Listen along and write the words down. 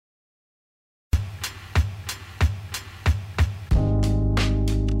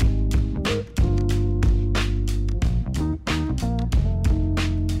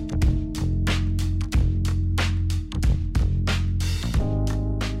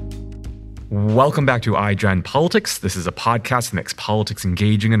Welcome back to iGen Politics. This is a podcast that makes politics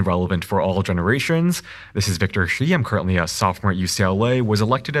engaging and relevant for all generations. This is Victor Shi. I'm currently a sophomore at UCLA, was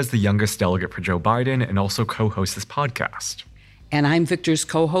elected as the youngest delegate for Joe Biden, and also co-host this podcast. And I'm Victor's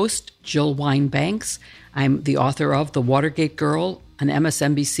co-host, Jill Wine-Banks. I'm the author of The Watergate Girl, an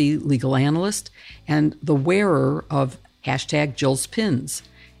MSNBC legal analyst, and the wearer of #Jill's Pins.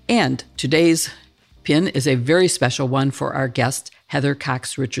 And today's pin is a very special one for our guest, Heather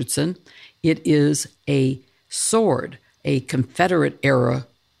Cox Richardson. It is a sword, a Confederate-era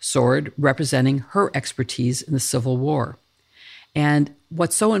sword representing her expertise in the Civil War. And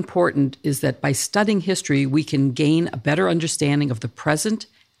what's so important is that by studying history, we can gain a better understanding of the present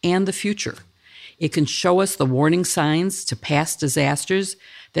and the future. It can show us the warning signs to past disasters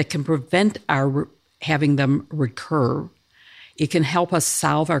that can prevent our having them recur. It can help us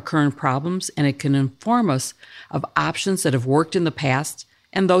solve our current problems, and it can inform us of options that have worked in the past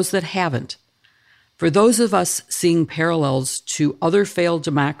and those that haven't. For those of us seeing parallels to other failed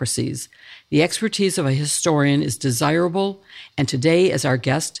democracies, the expertise of a historian is desirable, and today, as our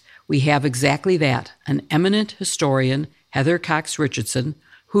guest, we have exactly that, an eminent historian, Heather Cox Richardson,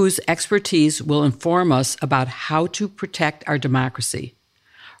 whose expertise will inform us about how to protect our democracy.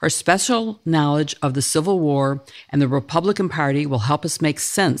 Her special knowledge of the Civil War and the Republican Party will help us make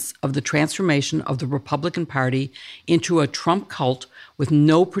sense of the transformation of the Republican Party into a Trump cult with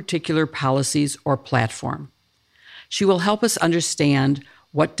no particular policies or platform. She will help us understand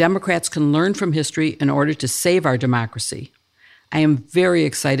what Democrats can learn from history in order to save our democracy. I am very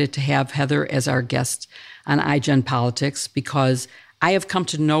excited to have Heather as our guest on iGen Politics because I have come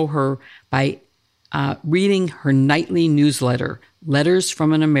to know her by reading her nightly newsletter, Letters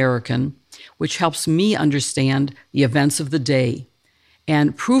from an American, which helps me understand the events of the day.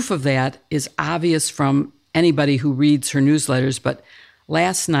 And proof of that is obvious from anybody who reads her newsletters, but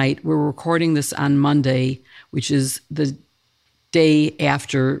last night, we're recording this on Monday, which is the day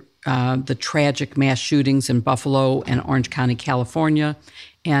after the tragic mass shootings in Buffalo and Orange County, California,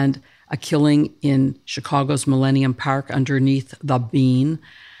 and a killing in Chicago's Millennium Park underneath the Bean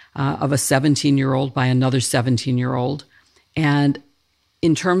of a 17-year-old by another 17-year-old. And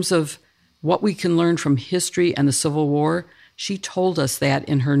in terms of what we can learn from history and the Civil War, she told us that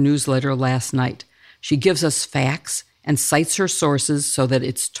in her newsletter last night. She gives us facts and cites her sources so that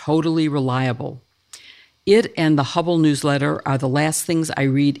it's totally reliable. It and the Hubble newsletter are the last things I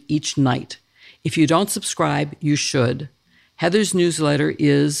read each night. If you don't subscribe, you should. Heather's newsletter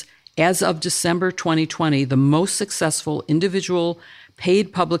is, as of December 2020, the most successful individual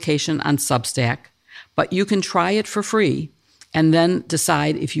paid publication on Substack, but you can try it for free and then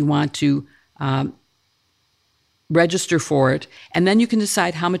decide if you want to register for it, and then you can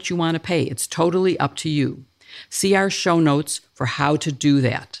decide how much you want to pay. It's totally up to you. See our show notes for how to do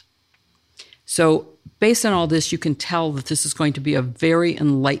that. So based on all this, you can tell that this is going to be a very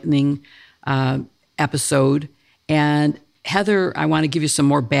enlightening episode. And Heather, I want to give you some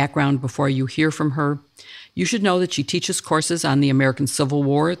more background before you hear from her. You should know that she teaches courses on the American Civil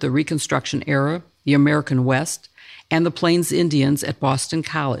War, the Reconstruction era, the American West, and the Plains Indians at Boston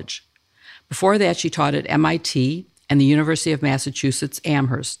College. Before that, she taught at MIT and the University of Massachusetts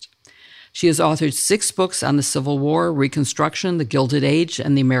Amherst. She has authored 6 books on the Civil War, Reconstruction, the Gilded Age,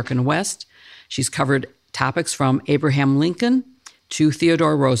 and the American West. She's covered topics from Abraham Lincoln to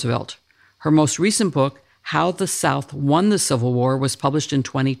Theodore Roosevelt. Her most recent book, How the South Won the Civil War, was published in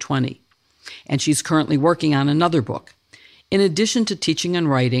 2020. And she's currently working on another book. In addition to teaching and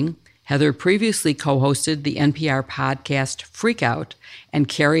writing, Heather previously co-hosted the NPR podcast Freak Out and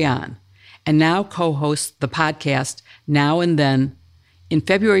Carry On, and now co-hosts the podcast Now and Then. In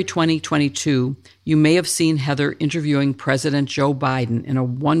February 2022, you may have seen Heather interviewing President Joe Biden in a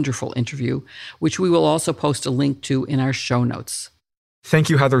wonderful interview, which we will also post a link to in our show notes. Thank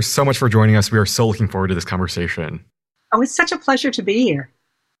you, Heather, so much for joining us. We are so looking forward to this conversation. Oh, it's such a pleasure to be here.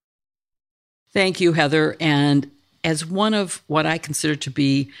 Thank you, Heather. And as one of what I consider to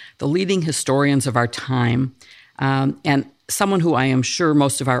be the leading historians of our time, and someone who I am sure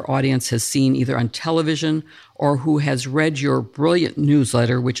most of our audience has seen either on television or who has read your brilliant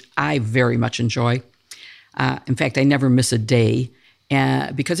newsletter, which I very much enjoy. In fact, I never miss a day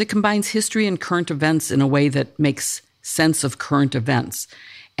because it combines history and current events in a way that makes sense of current events.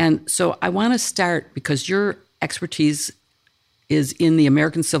 And so I want to start because your expertise is in the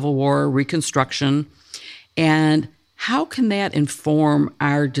American Civil War, Reconstruction, and how can that inform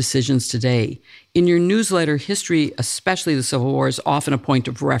our decisions today? In your newsletter, history, especially the Civil War, is often a point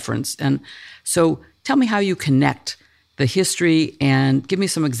of reference. And so tell me how you connect the history and give me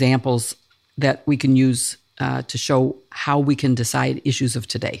some examples that we can use to show how we can decide issues of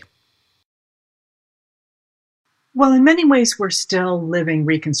today. Well, in many ways, we're still living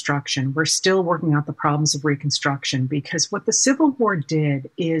Reconstruction. We're still working out the problems of Reconstruction, because what the Civil War did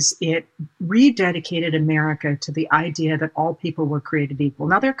is it rededicated America to the idea that all people were created equal.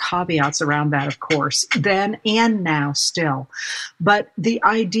 Now, there are caveats around that, of course, then and now still. But the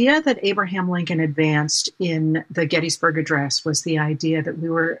idea that Abraham Lincoln advanced in the Gettysburg Address was the idea that we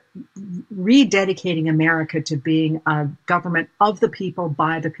were rededicating America to being a government of the people,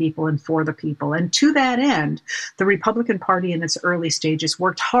 by the people, and for the people. And to that end, the Republican Party in its early stages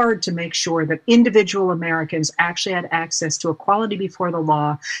worked hard to make sure that individual Americans actually had access to equality before the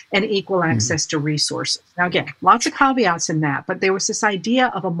law and equal access to resources. Now, again, lots of caveats in that, but there was this idea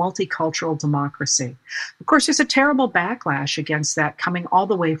of a multicultural democracy. Of course, there's a terrible backlash against that coming all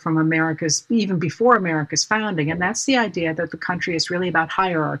the way from even before America's founding, and that's the idea that the country is really about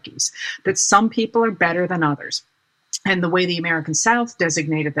hierarchies, that some people are better than others. And the way the American South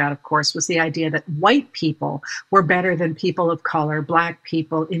designated that, of course, was the idea that white people were better than people of color, Black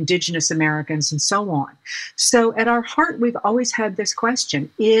people, indigenous Americans, and so on. So at our heart, we've always had this question: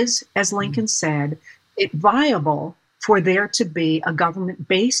 is, as Lincoln said, it viable for there to be a government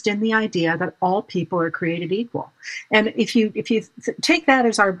based in the idea that all people are created equal? And if you take that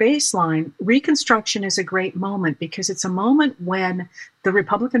as our baseline, Reconstruction is a great moment, because it's a moment when the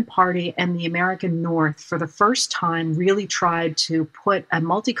Republican Party and the American North, for the first time, really tried to put a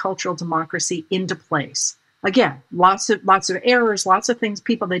multicultural democracy into place. Again, lots of errors, lots of things,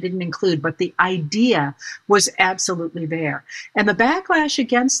 people they didn't include, but the idea was absolutely there. And the backlash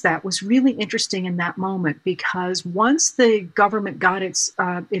against that was really interesting in that moment, because once the government got its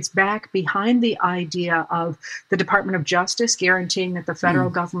back behind the idea of the Department of Justice guaranteeing that the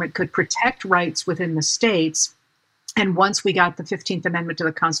federal government could protect rights within the states, and once we got the 15th Amendment to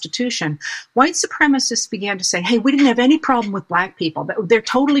the Constitution, white supremacists began to say, hey, we didn't have any problem with Black people. They're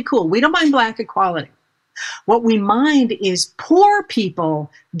totally cool. We don't mind Black equality. What we mind is poor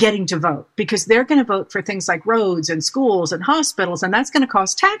people getting to vote, because they're going to vote for things like roads and schools and hospitals, and that's going to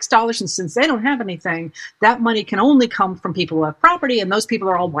cost tax dollars. And since they don't have anything, that money can only come from people who have property, and those people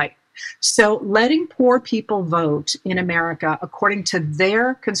are all white. So letting poor people vote in America according to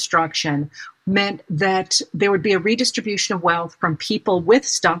their construction meant that there would be a redistribution of wealth from people with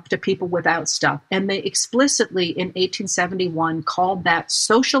stuff to people without stuff. And they explicitly in 1871 called that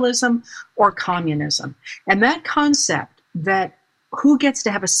socialism or communism. And that concept that who gets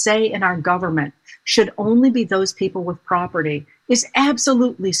to have a say in our government should only be those people with property is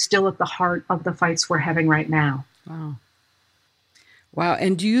absolutely still at the heart of the fights we're having right now. Wow. Wow.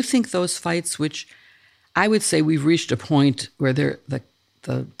 And do you think those fights, which I would say we've reached a point where the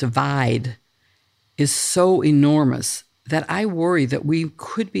divide is so enormous that I worry that we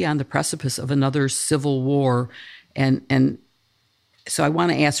could be on the precipice of another civil war. And so I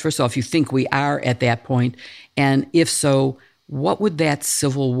want to ask, first of all, if you think we are at that point, and if so, what would that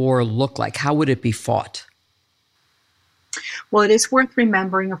civil war look like? How would it be fought? Well, it is worth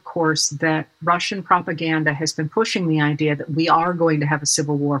remembering, of course, that Russian propaganda has been pushing the idea that we are going to have a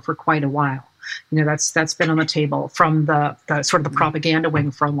civil war for quite a while. You know, that's been on the table from the sort of the propaganda wing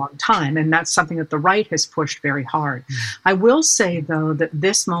for a long time, and that's something that the right has pushed very hard. I will say, though, that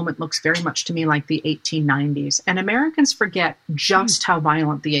this moment looks very much to me like the 1890s, and Americans forget just how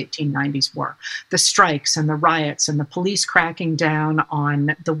violent the 1890s were. The strikes and the riots and the police cracking down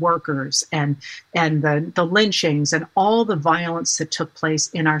on the workers and the lynchings and all the violence that took place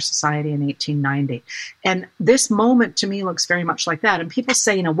in our society in 1890. And this moment to me looks very much like that. And people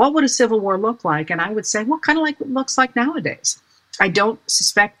say, you know, what would a civil war look like? And I would say, well, kind of like what it looks like nowadays. I don't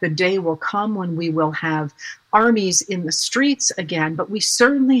suspect the day will come when we will have armies in the streets again, but we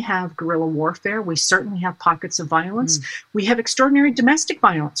certainly have guerrilla warfare. We certainly have pockets of violence. We have extraordinary domestic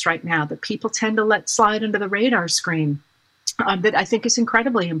violence right now that people tend to let slide under the radar screen. That I think is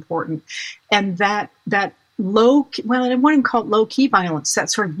incredibly important. And that low, well, I wouldn't call it low-key violence, that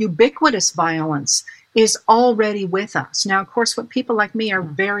sort of ubiquitous violence is already with us. Now, of course, what people like me are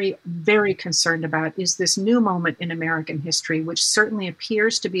very, very concerned about is this new moment in American history, which certainly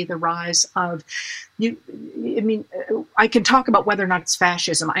appears to be the rise of, I can talk about whether or not it's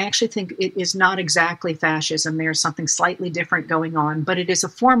fascism. I actually think it is not exactly fascism. There's something slightly different going on, but it is a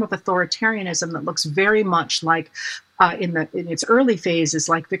form of authoritarianism that looks very much like in its early phases,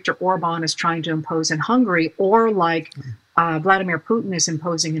 like Viktor Orban is trying to impose in Hungary, or like Vladimir Putin is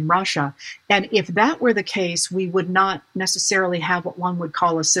imposing in Russia. And if that were the case, we would not necessarily have what one would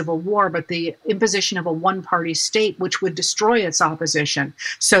call a civil war, but the imposition of a one-party state, which would destroy its opposition.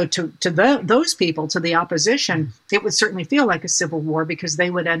 So to those people, to the opposition, it would certainly feel like a civil war because they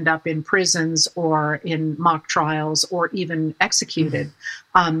would end up in prisons or in mock trials or even executed.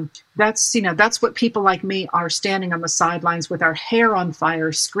 That's what people like me are standing on the sidelines with our hair on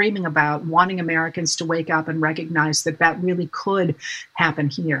fire, screaming about, wanting Americans to wake up and recognize that that really could happen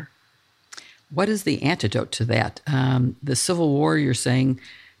here. What is the antidote to that? The Civil War, you're saying,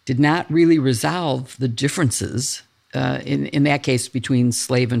 did not really resolve the differences in that case between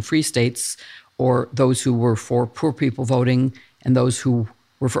slave and free states, or those who were for poor people voting and those who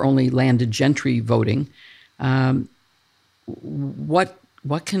were for only landed gentry voting.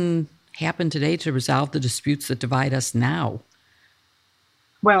 What can happen today to resolve the disputes that divide us now?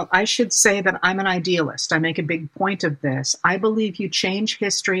 Well, I should say that I'm an idealist. I make a big point of this. I believe you change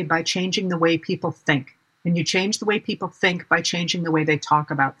history by changing the way people think. And you change the way people think by changing the way they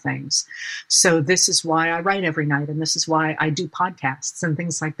talk about things. So this is why I write every night, and this is why I do podcasts and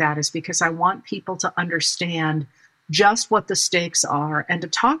things like that, is because I want people to understand just what the stakes are and to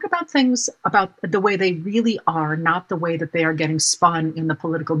talk about things about the way they really are, not the way that they are getting spun in the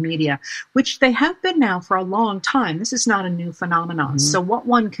political media, which they have been now for a long time. This is not a new phenomenon. Mm-hmm. So what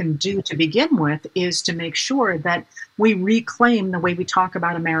one can do to begin with is to make sure that we reclaim the way we talk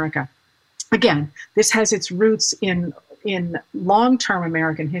about America. Again, this has its roots in long-term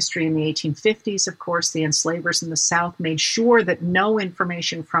American history. In the 1850s, of course, the enslavers in the South made sure that no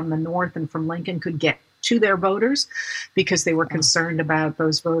information from the North and from Lincoln could get to their voters because they were concerned about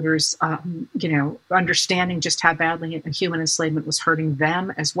those voters, understanding just how badly human enslavement was hurting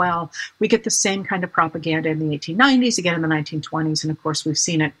them as well. We get the same kind of propaganda in the 1890s, again in the 1920s, and of course we've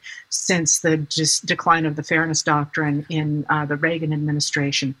seen it since the decline of the Fairness Doctrine in the Reagan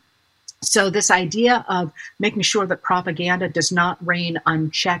administration. So this idea of making sure that propaganda does not reign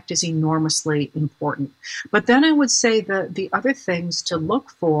unchecked is enormously important. But then I would say the other things to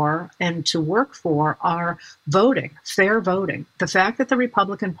look for and to work for are voting, fair voting. The fact that the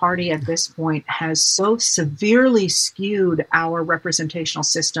Republican Party at this point has so severely skewed our representational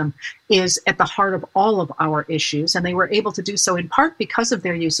system is at the heart of all of our issues, and they were able to do so in part because of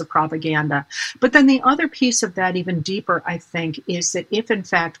their use of propaganda. But then the other piece of that, even deeper, I think, is that if in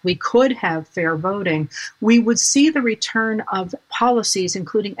fact we could have fair voting, we would see the return of policies,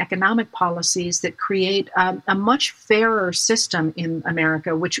 including economic policies, that create a much fairer system in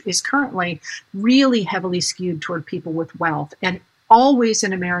America, which is currently really heavily skewed toward people with wealth. And always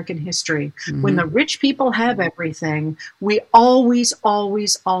in American history, when the rich people have everything, we always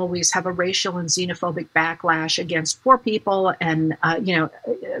have a racial and xenophobic backlash against poor people and,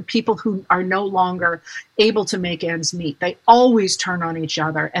 people who are no longer able to make ends meet. They always turn on each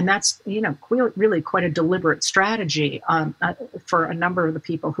other. And that's, really quite a deliberate strategy for a number of the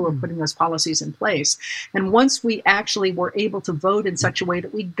people who are putting those policies in place. And once we actually were able to vote in such a way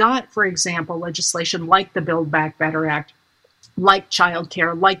that we got, for example, legislation like the Build Back Better Act, like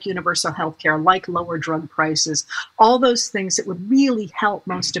childcare, like universal health care, like lower drug prices, all those things that would really help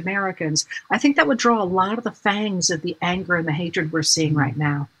most Americans, I think that would draw a lot of the fangs of the anger and the hatred we're seeing right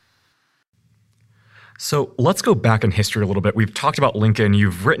now. So let's go back in history a little bit. We've talked about Lincoln.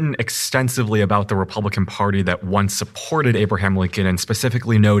 You've written extensively about the Republican Party that once supported Abraham Lincoln and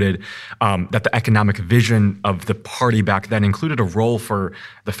specifically noted that the economic vision of the party back then included a role for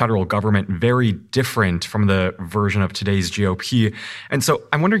the federal government very different from the version of today's GOP. And so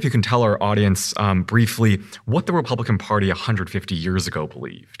I'm wondering if you can tell our audience briefly what the Republican Party 150 years ago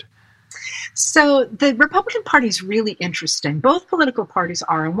believed. So the Republican Party is really interesting. Both political parties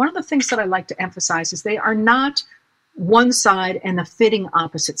are. And one of the things that I like to emphasize is they are not one side and the fitting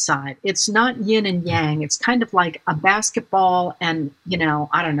opposite side. It's not yin and yang. It's kind of like a basketball and,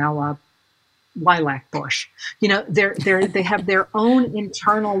 a lilac bush. They have their own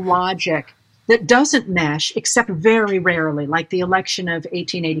internal logic that doesn't mesh except very rarely, like the election of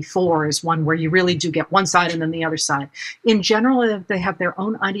 1884 is one where you really do get one side and then the other side. In general, they have their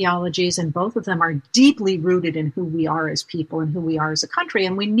own ideologies, and both of them are deeply rooted in who we are as people and who we are as a country.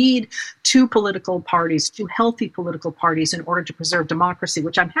 And we need two healthy political parties in order to preserve democracy,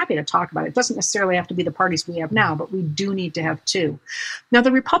 which I'm happy to talk about. It doesn't necessarily have to be the parties we have now, but we do need to have two. Now,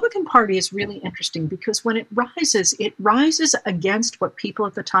 the Republican Party is really interesting because when it rises against what people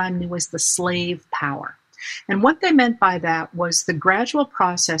at the time knew as the slave power. And what they meant by that was the gradual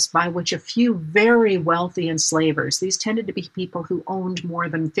process by which a few very wealthy enslavers, these tended to be people who owned more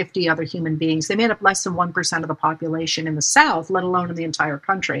than 50 other human beings. They made up less than 1% of the population in the South, let alone in the entire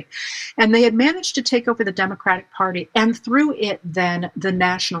country. And they had managed to take over the Democratic Party and through it then the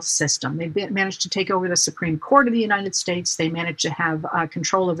national system. They managed to take over the Supreme Court of the United States. They managed to have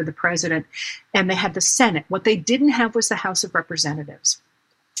control over the president, and they had the Senate. What they didn't have was the House of Representatives.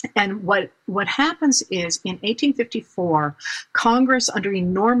 And what happens is in 1854, Congress, under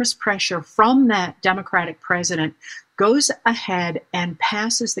enormous pressure from that Democratic president, goes ahead and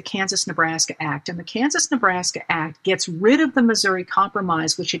passes the Kansas-Nebraska Act. And the Kansas-Nebraska Act gets rid of the Missouri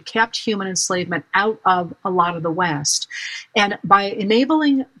Compromise, which had kept human enslavement out of a lot of the West. And by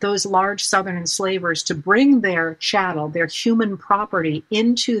enabling those large Southern enslavers to bring their chattel, their human property,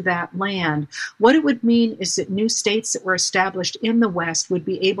 into that land, what it would mean is that new states that were established in the West would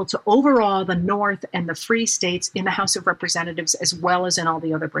be able to overawe the North and the free states in the House of Representatives as well as in all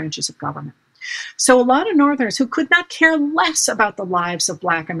the other branches of government. So a lot of Northerners who could not care less about the lives of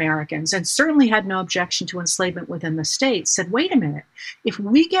Black Americans and certainly had no objection to enslavement within the states said, wait a minute, if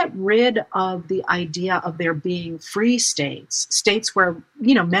we get rid of the idea of there being free states, states where,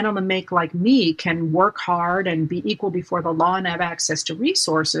 men on the make like me can work hard and be equal before the law and have access to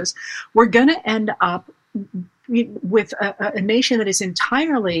resources, we're going to end up with a nation that is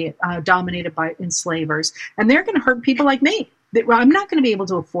entirely dominated by enslavers, and they're going to hurt people like me. I'm not going to be able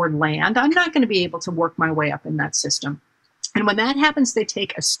to afford land. I'm not going to be able to work my way up in that system. And when that happens, they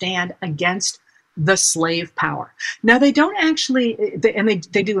take a stand against the slave power. Now, they don't actually, and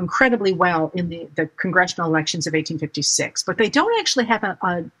they do incredibly well in the congressional elections of 1856, but they don't actually have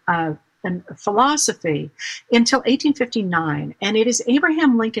a philosophy until 1859. And it is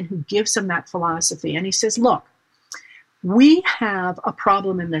Abraham Lincoln who gives them that philosophy. And he says, look, we have a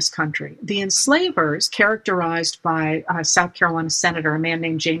problem in this country. The enslavers, characterized by South Carolina Senator, a man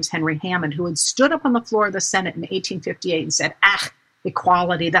named James Henry Hammond, who had stood up on the floor of the Senate in 1858 and said,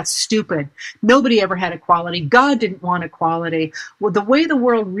 equality, that's stupid. Nobody ever had equality. God didn't want equality. Well, the way the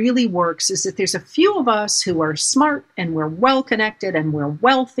world really works is that there's a few of us who are smart and we're well-connected and we're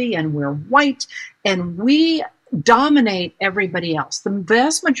wealthy and we're white and we dominate everybody else. The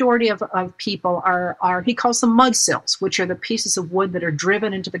vast majority of people are, he calls them mudsills, which are the pieces of wood that are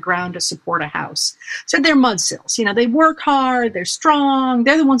driven into the ground to support a house. So they're mudsills. They work hard, they're strong,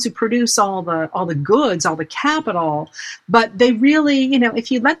 they're the ones who produce all the goods, all the capital, but they really,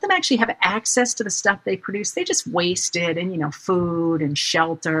 if you let them actually have access to the stuff they produce, they just waste it in, food and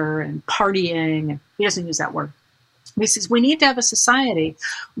shelter and partying. He doesn't use that word. He says, we need to have a society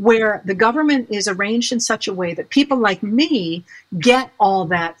where the government is arranged in such a way that people like me get all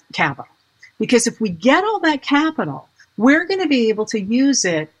that capital. Because if we get all that capital, we're going to be able to use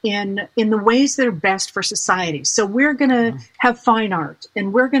it in the ways that are best for society. So we're going to have fine art,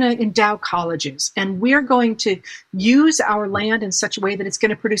 and we're going to endow colleges, and we're going to use our land in such a way that it's going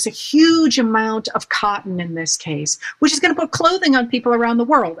to produce a huge amount of cotton in this case, which is going to put clothing on people around the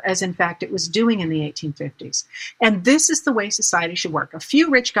world, as in fact it was doing in the 1850s. And this is the way society should work. A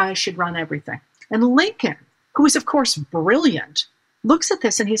few rich guys should run everything. And Lincoln, who is of course brilliant, looks at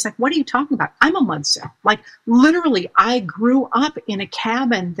this and he's like, what are you talking about? I'm a mudsill. Like, literally, I grew up in a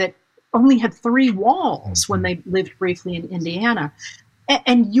cabin that only had 3 walls when they lived briefly in Indiana.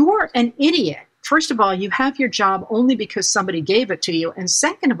 And you're an idiot. First of all, you have your job only because somebody gave it to you. And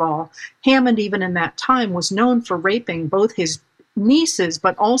second of all, Hammond, even in that time, was known for raping both his nieces,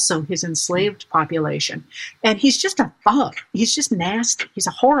 but also his enslaved population. And he's just a thug. He's just nasty. He's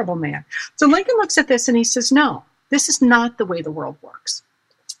a horrible man. So Lincoln looks at this and he says, no, this is not the way the world works.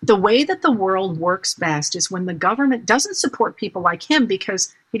 The way that the world works best is when the government doesn't support people like him,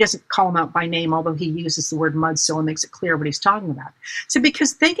 because he doesn't call them out by name, although he uses the word mudsill and makes it clear what he's talking about. So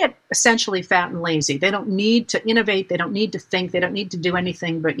because they get essentially fat and lazy. They don't need to innovate. They don't need to think. They don't need to do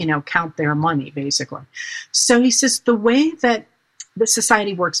anything but, count their money, basically. So he says the way that the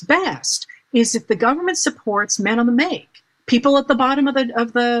society works best is if the government supports men on the make, people at the bottom of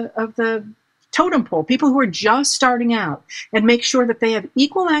the totem pole, people who are just starting out, and make sure that they have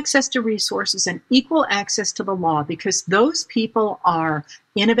equal access to resources and equal access to the law, because those people are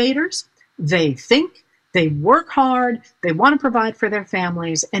innovators, they think, they work hard, they want to provide for their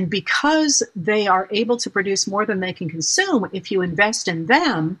families, and because they are able to produce more than they can consume, if you invest in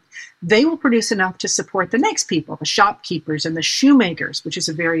them, they will produce enough to support the next people, the shopkeepers and the shoemakers, which is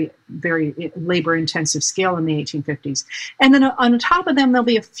a very, very labor-intensive skill in the 1850s. And then on top of them, there'll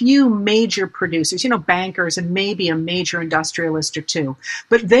be a few major producers, bankers and maybe a major industrialist or two.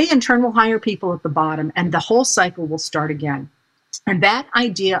 But they, in turn, will hire people at the bottom, and the whole cycle will start again. And that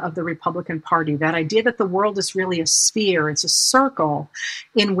idea of the Republican Party, that idea that the world is really a sphere, it's a circle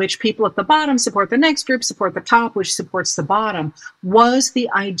in which people at the bottom support the next group, support the top, which supports the bottom, was the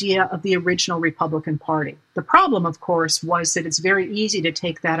idea of the original Republican Party. The problem, of course, was that it's very easy to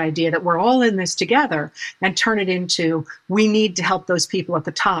take that idea that we're all in this together and turn it into, we need to help those people at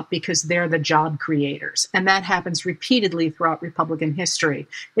the top because they're the job creators. And that happens repeatedly throughout Republican history.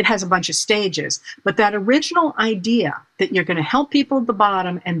 It has a bunch of stages. But that original idea that you're going to help people at the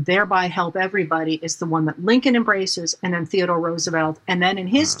bottom and thereby help everybody is the one that Lincoln embraces, and then Theodore Roosevelt, and then in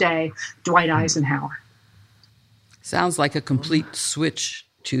his day, Dwight Eisenhower. Sounds like a complete switch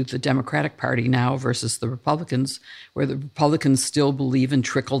to the Democratic Party now versus the Republicans, where the Republicans still believe in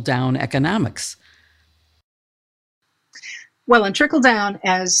trickle-down economics. Well, and trickle-down,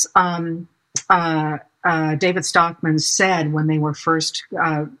 as David Stockman said when they were first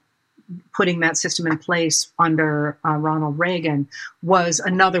putting that system in place under Ronald Reagan, was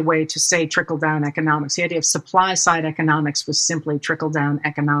another way to say trickle-down economics. The idea of supply-side economics was simply trickle-down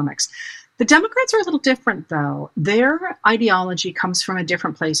economics. The Democrats are a little different, though. Their ideology comes from a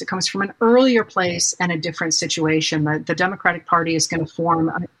different place. It comes from an earlier place and a different situation. The Democratic Party is going to form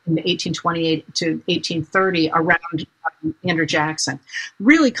in 1828 to 1830 around Andrew Jackson.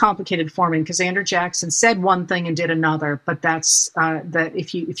 Really complicated forming because Andrew Jackson said one thing and did another. But that's that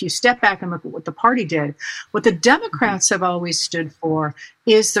if you step back and look at what the party did, what the Democrats have always stood for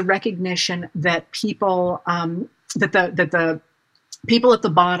is the recognition that people that the people at the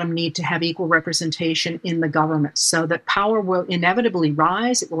bottom need to have equal representation in the government so that power will inevitably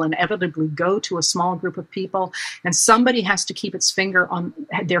rise. It will inevitably go to a small group of people, and somebody has to keep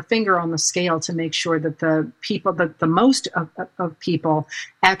their finger on the scale to make sure that the people, that the most of people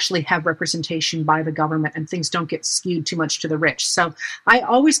actually have representation by the government and things don't get skewed too much to the rich. So I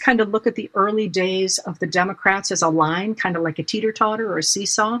always kind of look at the early days of the Democrats as a line, kind of like a teeter-totter or a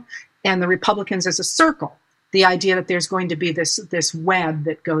seesaw, and the Republicans as a circle. The idea that there's going to be this web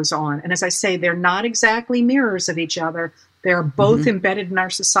that goes on. And as I say, they're not exactly mirrors of each other. They're both embedded in our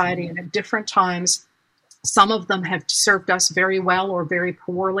society, and at different times, some of them have served us very well or very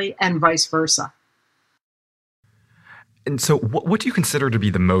poorly, and vice versa. And so what do you consider to be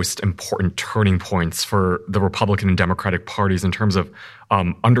the most important turning points for the Republican and Democratic parties in terms of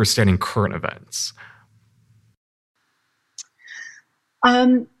understanding current events?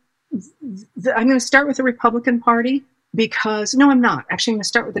 I'm going to start with the Republican Party because, no, I'm not. Actually, I'm going to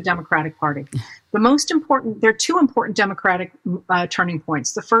start with the Democratic Party. There are two important Democratic turning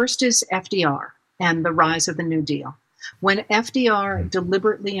points. The first is FDR and the rise of the New Deal. When FDR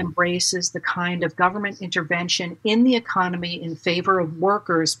deliberately embraces the kind of government intervention in the economy in favor of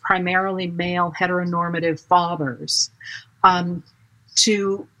workers, primarily male heteronormative fathers,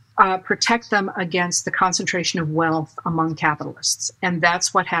 to protect them against the concentration of wealth among capitalists. And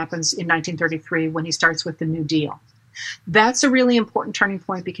that's what happens in 1933 when he starts with the New Deal. That's a really important turning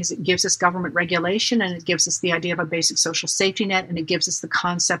point because it gives us government regulation, and it gives us the idea of a basic social safety net, and it gives us the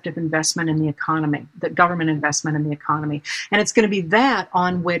concept of investment in the economy, the government investment in the economy. And it's going to be that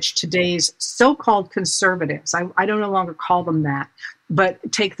on which today's so-called conservatives, I don't no longer call them that,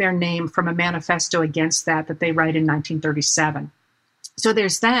 but take their name from a manifesto against that they write in 1937. So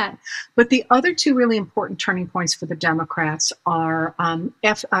there's that. But the other two really important turning points for the Democrats are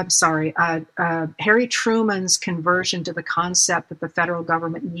Harry Truman's conversion to the concept that the federal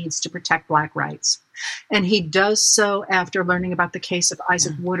government needs to protect Black rights. And he does so after learning about the case of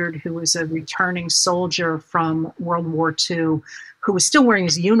Isaac Woodard, who was a returning soldier from World War II, who was still wearing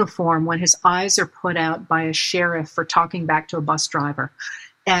his uniform when his eyes are put out by a sheriff for talking back to a bus driver.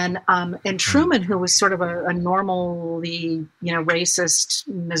 And Truman, who was sort of a normally, racist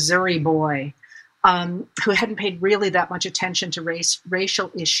Missouri boy, who hadn't paid really that much attention to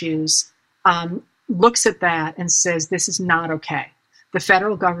racial issues, looks at that and says, this is not okay. The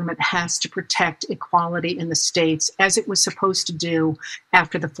federal government has to protect equality in the states as it was supposed to do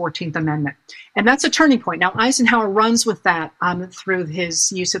after the 14th Amendment. And that's a turning point. Now, Eisenhower runs with that through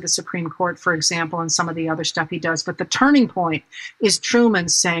his use of the Supreme Court, for example, and some of the other stuff he does. But the turning point is Truman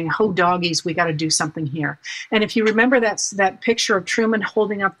saying, "Ho doggies, we got to do something here." And if you remember that picture of Truman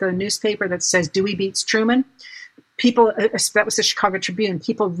holding up the newspaper that says Dewey beats Truman, people, that was the Chicago Tribune,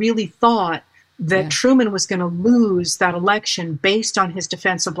 people really thought that Truman was going to lose that election based on his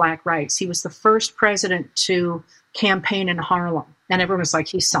defense of Black rights. He was the first president to campaign in Harlem, and everyone was like,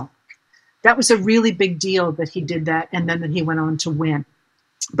 he's sunk. That was a really big deal that he did that, and then that he went on to win.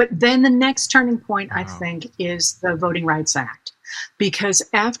 But then the next turning point, I think, is the Voting Rights Act. Because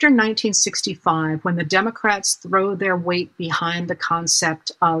after 1965, when the Democrats throw their weight behind the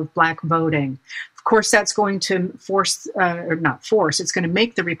concept of Black voting, Of course, that's going to it's going to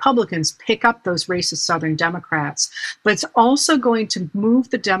make the Republicans pick up those racist Southern Democrats, but it's also going to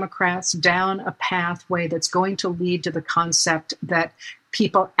move the Democrats down a pathway that's going to lead to the concept that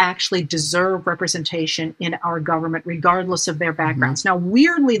people actually deserve representation in our government, regardless of their backgrounds. Now,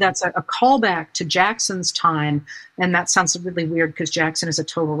 weirdly, that's a callback to Jackson's time, and that sounds really weird because Jackson is a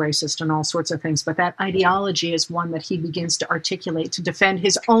total racist and all sorts of things, but that ideology is one that he begins to articulate to defend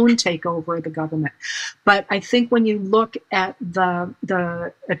his own takeover of the government. But I think when you look at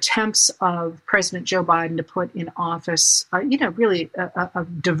the attempts of President Joe Biden to put in office, really a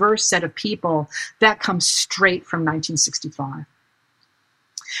diverse set of people, that comes straight from 1965.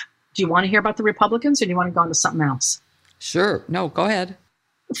 Do you want to hear about the Republicans, or do you want to go on to something else? Sure. No, go ahead.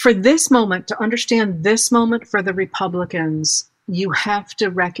 For this moment, to understand this moment for the Republicans, you have to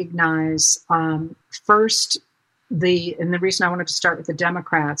recognize first the reason I wanted to start with the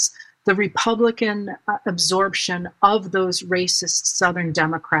Democrats, the Republican absorption of those racist Southern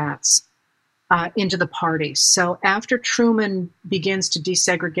Democrats into the party. So after Truman begins to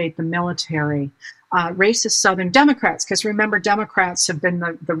desegregate the military, racist Southern Democrats, because remember, Democrats have been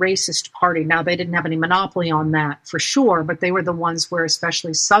the racist party. Now, they didn't have any monopoly on that for sure, but they were the ones where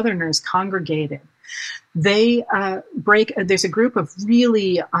especially Southerners congregated. They there's a group of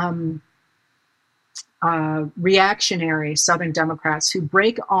really reactionary Southern Democrats who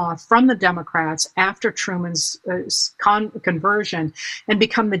break off from the Democrats after Truman's conversion and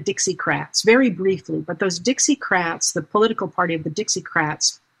become the Dixiecrats, very briefly. But those Dixiecrats, the political party of the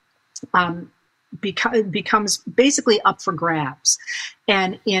Dixiecrats, becomes basically up for grabs.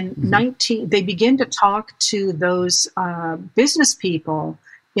 And in they begin to talk to those business people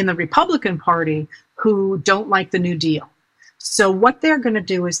in the Republican Party who don't like the New Deal. So what they're going to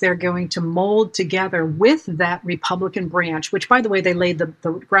do is they're going to mold together with that Republican branch, which, by the way, they laid the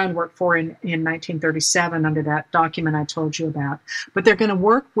groundwork for in 1937 under that document I told you about. But they're going to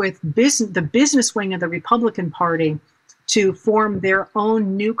work with the business wing of the Republican Party to form their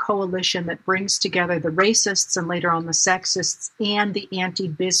own new coalition that brings together the racists and later on the sexists and the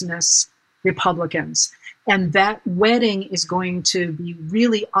anti-business Republicans. And that wedding is going to be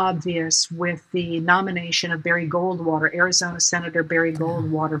really obvious with the nomination of Barry Goldwater, Arizona Senator Barry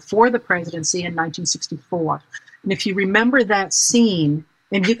Goldwater, for the presidency in 1964. And if you remember that scene,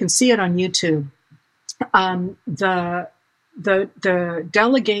 and you can see it on YouTube, the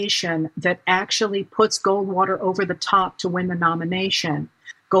delegation that actually puts Goldwater over the top to win the nomination.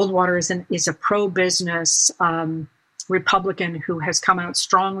 Goldwater is a pro-business Republican who has come out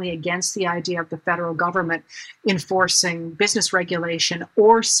strongly against the idea of the federal government enforcing business regulation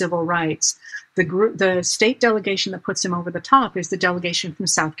or civil rights. The state delegation that puts him over the top is the delegation from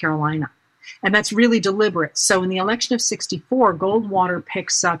South Carolina. And that's really deliberate. So in the election of 64, Goldwater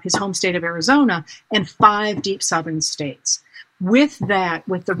picks up his home state of Arizona and 5 deep Southern states. With that,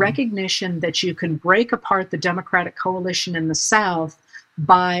 with the recognition that you can break apart the Democratic coalition in the South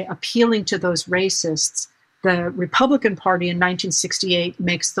by appealing to those racists, the Republican Party in 1968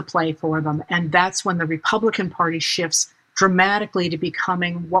 makes the play for them. And that's when the Republican Party shifts dramatically to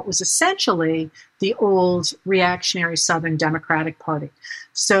becoming what was essentially the old reactionary Southern Democratic Party.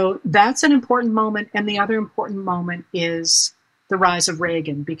 So that's an important moment. And the other important moment is the rise of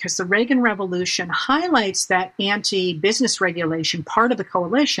Reagan, because the Reagan Revolution highlights that anti-business regulation part of the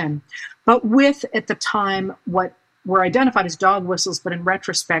coalition, but with, at the time, what were identified as dog whistles, but in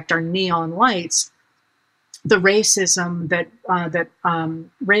retrospect are neon lights, the racism that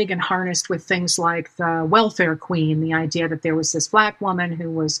Reagan harnessed with things like the welfare queen, the idea that there was this black woman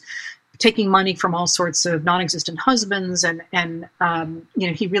who was taking money from all sorts of non-existent husbands, and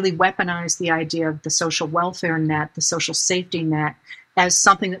he really weaponized the idea of the social welfare net, the social safety net, as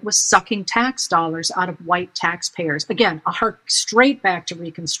something that was sucking tax dollars out of white taxpayers. Again, a hark straight back to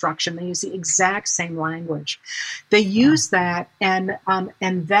Reconstruction. They use the exact same language. They use that, and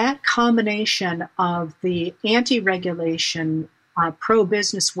that combination of the anti-regulation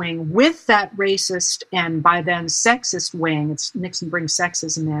pro-business wing with that racist and by then sexist wing, it's Nixon brings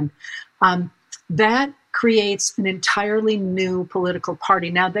sexism in, that creates an entirely new political party.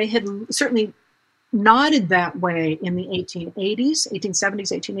 Now, they had certainly nodded that way in the 1870s,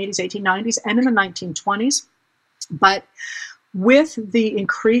 1880s, 1890s, and in the 1920s. But with the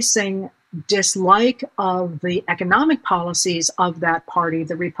increasing dislike of the economic policies of that party,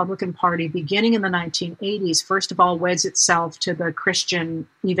 the Republican Party, beginning in the 1980s, first of all, weds itself to the Christian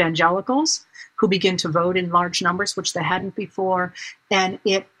evangelicals, who begin to vote in large numbers, which they hadn't before. And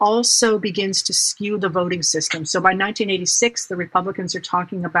it also begins to skew the voting system. So by 1986, the Republicans are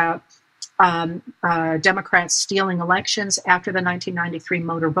talking about Democrats stealing elections after the 1993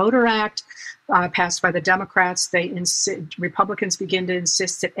 Motor Voter Act passed by the Democrats. Republicans begin to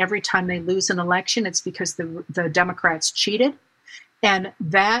insist that every time they lose an election, it's because the Democrats cheated. And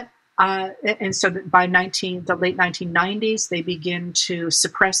so by the late 1990s, they begin to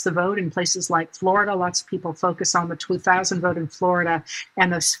suppress the vote in places like Florida. Lots of people focus on the 2000 vote in Florida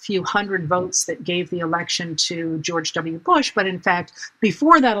and the few hundred votes that gave the election to George W. Bush. But in fact,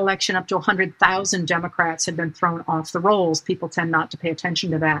 before that election, up to 100,000 Democrats had been thrown off the rolls. People tend not to pay attention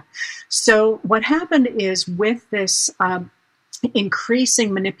to that. So what happened is with this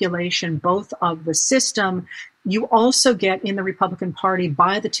increasing manipulation, both of the system, you also get in the Republican Party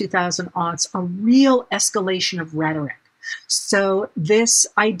by the 2000 aughts a real escalation of rhetoric. So this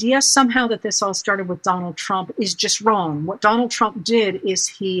idea somehow that this all started with Donald Trump is just wrong. What Donald Trump did is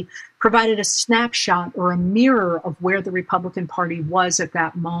he provided a snapshot or a mirror of where the Republican Party was at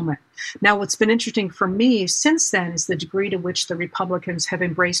that moment. Now, what's been interesting for me since then is the degree to which the Republicans have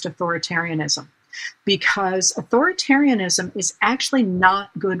embraced authoritarianism, because authoritarianism is actually not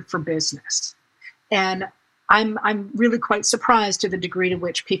good for business. And I'm really quite surprised to the degree to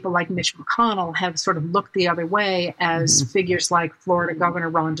which people like Mitch McConnell have sort of looked the other way as figures like Florida Governor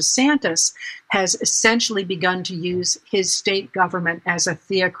Ron DeSantis has essentially begun to use his state government as a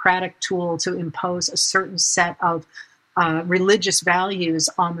theocratic tool to impose a certain set of religious values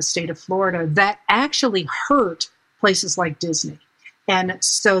on the state of Florida that actually hurt places like Disney. And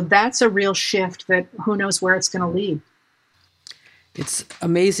so that's a real shift that who knows where it's going to lead. It's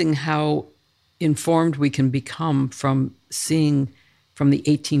amazing how informed we can become from seeing from the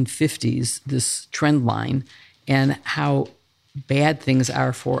 1850s this trend line and how bad things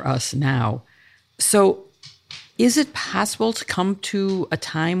are for us now. So is it possible to come to a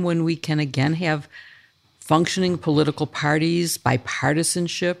time when we can again have functioning political parties,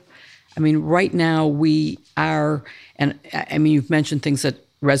 bipartisanship? I mean, right now we are, and I mean, you've mentioned things that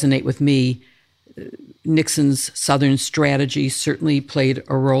resonate with me. Nixon's Southern strategy certainly played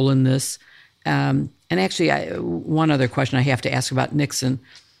a role in this. And actually, one other question I have to ask about Nixon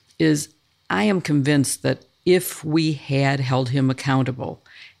is I am convinced that if we had held him accountable,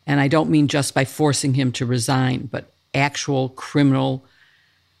 and I don't mean just by forcing him to resign, but actual criminal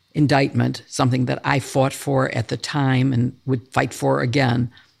indictment, something that I fought for at the time and would fight for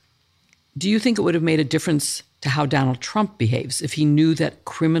again, do you think it would have made a difference to how Donald Trump behaves if he knew that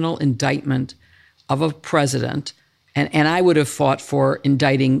criminal indictment of a president, and I would have fought for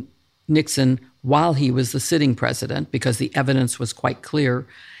indicting Nixon while he was the sitting president because the evidence was quite clear,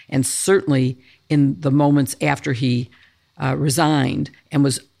 and certainly in the moments after he resigned and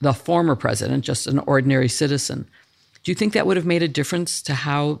was the former president, just an ordinary citizen. Do you think that would have made a difference to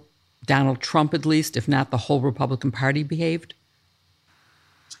how Donald Trump, at least, if not the whole Republican Party, behaved?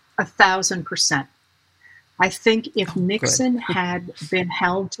 1,000%. I think if Nixon had been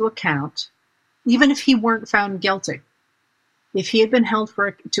held to account, even if he weren't found guilty, if he had been held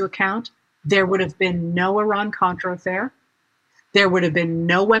to account, there would have been no Iran-Contra affair, there would have been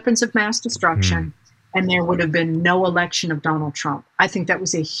no weapons of mass destruction, and there would have been no election of Donald Trump. I think that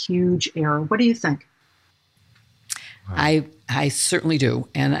was a huge error. What do you think? I certainly do.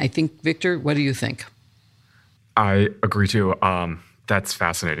 And I think, Victor, what do you think? I agree too. That's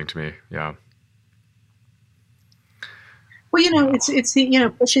fascinating to me. Yeah. Well, it's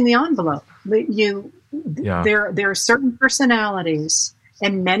pushing the envelope. There are certain personalities,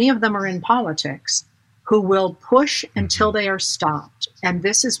 and many of them are in politics, who will push until they are stopped. And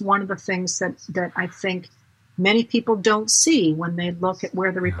this is one of the things that I think many people don't see when they look at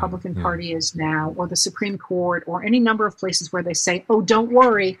where the Republican Party is now, or the Supreme Court, or any number of places where they say, oh, don't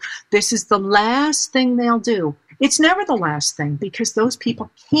worry, this is the last thing they'll do. It's never the last thing, because those people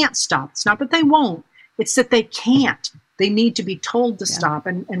can't stop. It's not that they won't, it's that they can't. They need to be told to stop,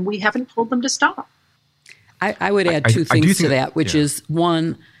 and we haven't told them to stop. I would add two things to that, which is,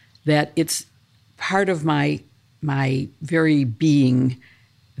 one, that it's part of my very being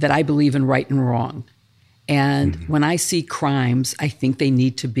that I believe in right and wrong. And when I see crimes, I think they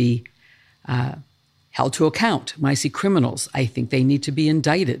need to be held to account. When I see criminals, I think they need to be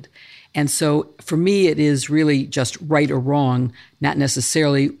indicted. And so for me, it is really just right or wrong, not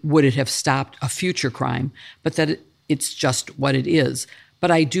necessarily would it have stopped a future crime, but that it's just what it is.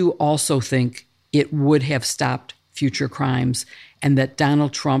 But I do also think it would have stopped future crimes, and that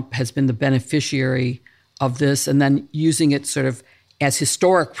Donald Trump has been the beneficiary of this, and then using it sort of as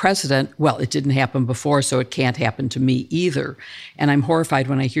historic precedent. Well, it didn't happen before, so it can't happen to me either. And I'm horrified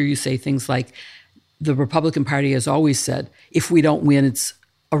when I hear you say things like, the Republican Party has always said, if we don't win, it's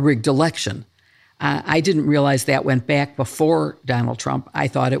a rigged election. I didn't realize that went back before Donald Trump. I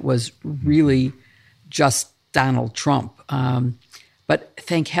thought it was really just Donald Trump. But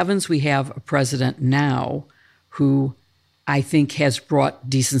thank heavens we have a president now who I think has brought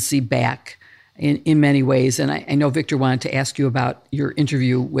decency back in many ways. And I know Victor wanted to ask you about your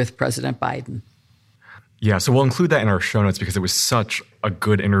interview with President Biden. Yeah, so we'll include that in our show notes because it was such a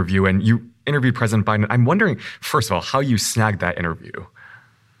good interview. And you interviewed President Biden. I'm wondering, first of all, how you snagged that interview.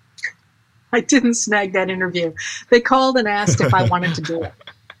 I didn't snag that interview. They called and asked if I wanted to do it.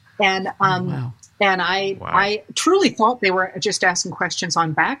 And Wow. and I truly thought they were just asking questions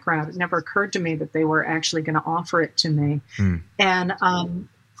on background. It never occurred to me that they were actually going to offer it to me. And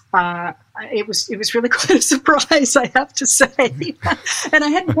it was really quite a surprise, I have to say. And I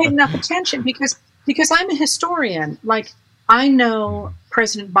hadn't paid enough attention because I'm a historian. Like, I know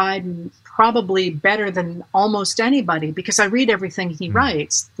President Biden probably better than almost anybody because I read everything he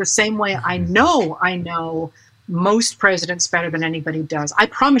writes the same way I know most presidents better than anybody does. I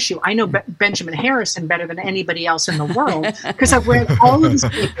promise you, I know Benjamin Harrison better than anybody else in the world because I've read all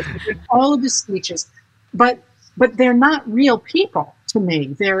of his speeches, but they're not real people to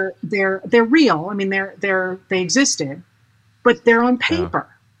me. They're real. I mean, they existed, but they're on paper.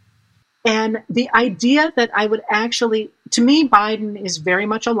 And the idea that I would actually, to me, Biden is very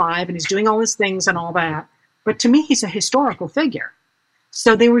much alive and he's doing all his things and all that. But to me, he's a historical figure.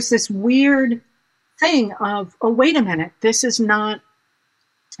 So there was this weird thing of, oh, wait a minute, this is not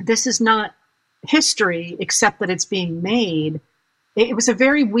history, except that it's being made. It was a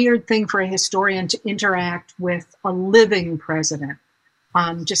very weird thing for a historian to interact with a living president,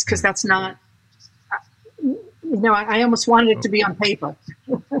 just because that's not, I almost wanted it to be on paper.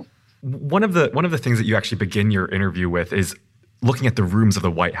 One of the things that you actually begin your interview with is looking at the rooms of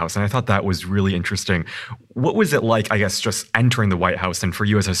the White House, and I thought that was really interesting. What was it like, I guess, just entering the White House, and for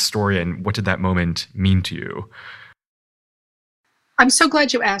you as a historian, what did that moment mean to you? I'm so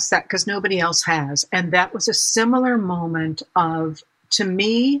glad you asked that because nobody else has, and that was a similar moment of, to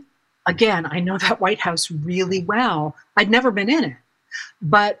me, again, I know that White House really well. I'd never been in it.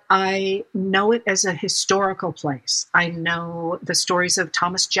 But I know it as a historical place. I know the stories of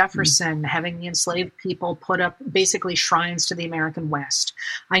Thomas Jefferson having the enslaved people put up basically shrines to the American West.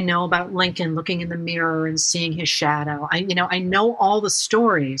 I know about Lincoln looking in the mirror and seeing his shadow. I know all the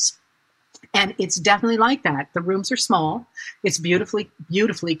stories. And it's definitely like that. The rooms are small. It's beautifully,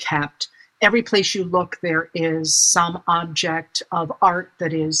 beautifully kept. Every place you look, there is some object of art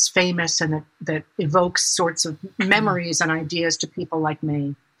that is famous and that evokes sorts of memories and ideas to people like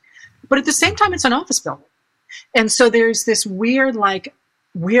me. But at the same time, it's an office building. And so there's this weird, like,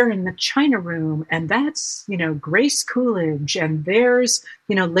 we're in the China room, and that's, Grace Coolidge, and there's,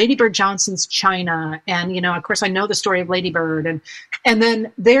 Lady Bird Johnson's China. And, of course, I know the story of Lady Bird. And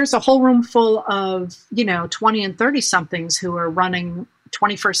then there's a whole room full of, 20 and 30 somethings who are running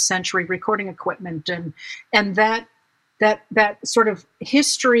 21st century recording equipment, and that sort of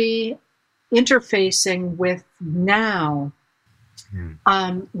history interfacing with now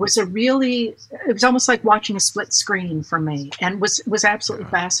was it was almost like watching a split screen for me, and was absolutely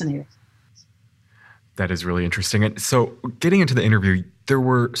fascinating. That is really interesting. And so getting into the interview, there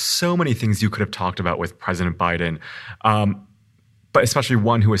were so many things you could have talked about with President Biden, but especially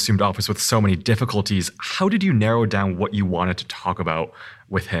one who assumed office with so many difficulties. How did you narrow down what you wanted to talk about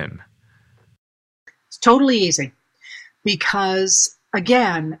with him? It's totally easy because,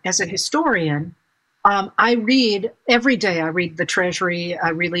 again, as a historian, I read every day. I read the Treasury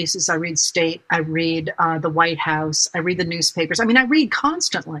releases, I read State, I read the White House, I read the newspapers. I mean, I read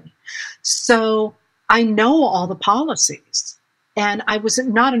constantly. So I know all the policies. And I was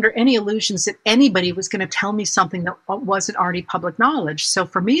not under any illusions that anybody was going to tell me something that wasn't already public knowledge. So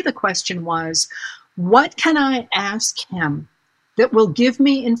for me, the question was, what can I ask him that will give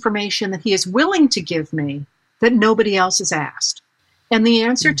me information that he is willing to give me that nobody else has asked? And the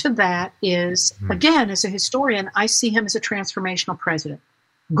answer to that is, again, as a historian, I see him as a transformational president.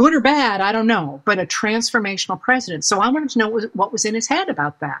 Good or bad, I don't know, but a transformational president. So I wanted to know what was in his head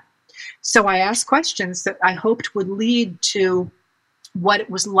about that. So I asked questions that I hoped would lead to what it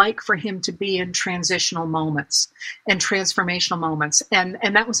was like for him to be in transitional moments and transformational moments. And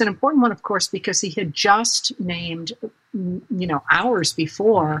that was an important one, of course, because he had just named, hours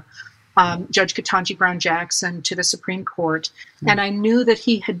before, Judge Ketanji Brown Jackson to the Supreme Court. And I knew that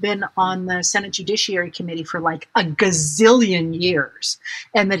he had been on the Senate Judiciary Committee for like a gazillion years,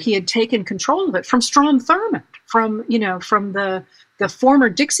 and that he had taken control of it from Strom Thurmond from the former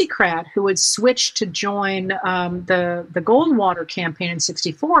Dixiecrat who had switched to join the Goldwater campaign in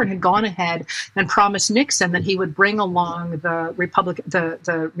 '64 and had gone ahead and promised Nixon that he would bring along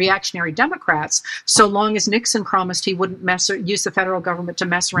the reactionary Democrats, so long as Nixon promised he wouldn't use the federal government to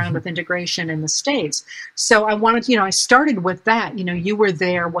mess around with integration in the states. So I wanted, I started with that. You were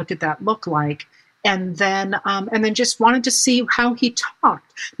there. What did that look like? And then just wanted to see how he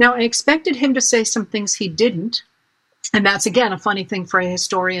talked. Now, I expected him to say some things he didn't. And that's, again, a funny thing for a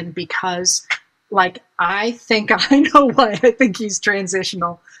historian because, I think I know why I think he's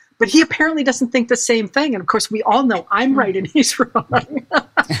transitional. But he apparently doesn't think the same thing. And, of course, we all know I'm right and he's wrong.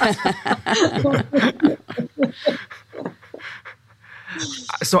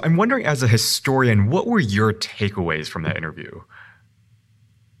 So I'm wondering, as a historian, what were your takeaways from that interview?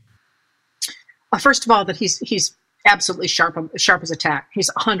 First of all, that he's absolutely sharp as a tack. He's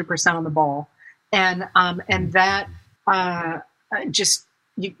 100% on the ball. And that just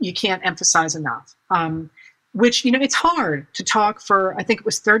you can't emphasize enough. Which, it's hard to talk for, I think it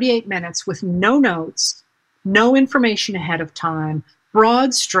was 38 minutes with no notes, no information ahead of time,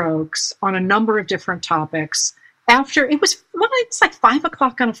 broad strokes on a number of different topics. It's like 5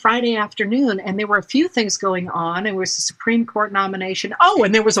 o'clock on a Friday afternoon, and there were a few things going on. There was the Supreme Court nomination. Oh,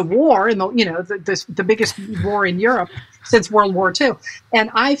 and there was a war, the biggest war in Europe since World War II. And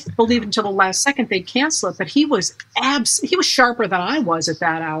I believed until the last second they'd cancel it, but he was sharper than I was at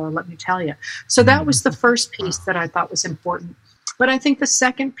that hour, let me tell you. So that was the first piece that I thought was important. But I think the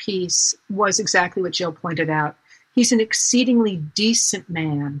second piece was exactly what Jill pointed out. He's an exceedingly decent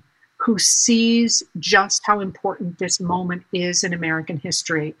man who sees just how important this moment is in American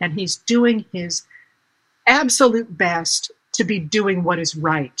history. And he's doing his absolute best to be doing what is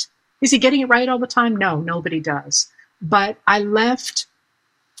right. Is he getting it right all the time? No, nobody does. But I left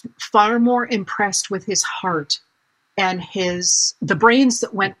far more impressed with his heart and the brains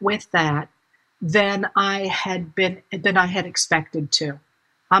that went with that than I had expected to.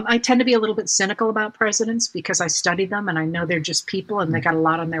 I tend to be a little bit cynical about presidents because I study them and I know they're just people and they got a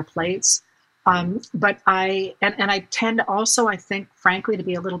lot on their plates. But I tend also, I think, frankly, to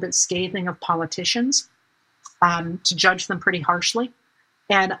be a little bit scathing of politicians, to judge them pretty harshly.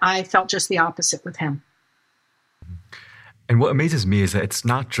 And I felt just the opposite with him. And what amazes me is that it's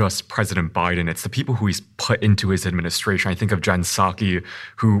not just President Biden, it's the people who he's put into his administration. I think of Jen Psaki,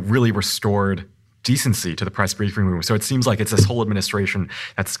 who really restored decency to the press briefing room. So it seems like it's this whole administration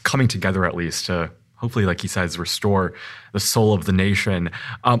that's coming together, at least, to hopefully, like he says, restore the soul of the nation.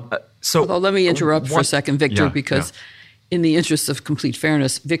 Although let me interrupt for a second, Victor, because in the interest of complete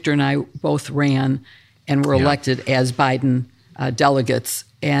fairness, Victor and I both ran and were elected as Biden delegates,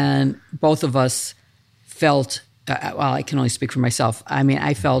 and both of us felt, I can only speak for myself. I mean,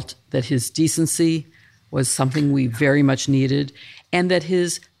 I felt that his decency was something we very much needed, and that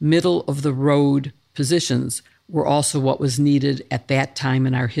his middle-of-the-road positions were also what was needed at that time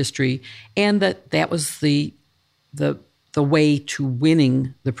in our history, and that was the way to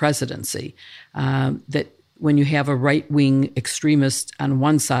winning the presidency. That when you have a right-wing extremist on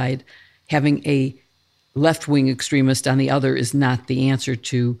one side, having a left-wing extremist on the other is not the answer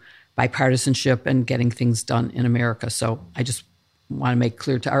to bipartisanship and getting things done in America. So I just want to make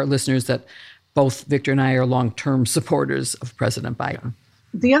clear to our listeners that both Victor and I are long-term supporters of President Biden.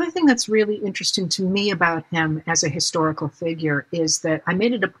 The other thing that's really interesting to me about him as a historical figure is that I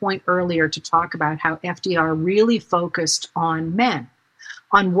made it a point earlier to talk about how FDR really focused on men,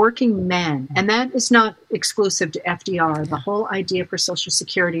 on working men. And that is not exclusive to FDR. The whole idea for Social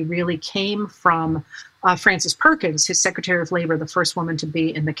Security really came from Frances Perkins, his Secretary of Labor, the first woman to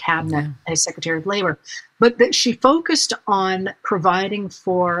be in the cabinet as Secretary of Labor. But that she focused on providing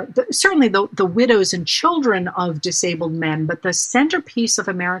for certainly the widows and children of disabled men, but the centerpiece of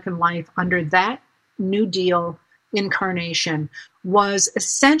American life under that New Deal incarnation was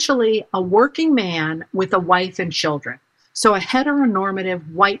essentially a working man with a wife and children. So a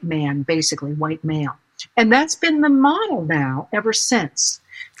heteronormative white man, basically white male. And that's been the model now ever since.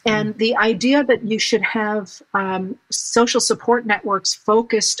 And the idea that you should have social support networks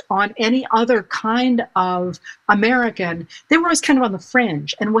focused on any other kind of American, they were always kind of on the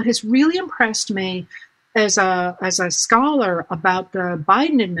fringe. And what has really impressed me as a scholar about the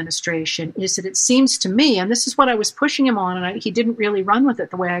Biden administration is that it seems to me, and this is what I was pushing him on, and he didn't really run with it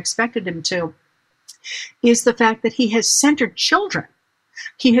the way I expected him to, is the fact that he has centered children.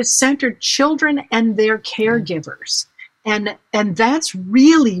 He has centered children and their caregivers. And that's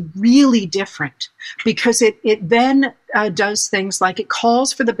really, really different because it then does things like it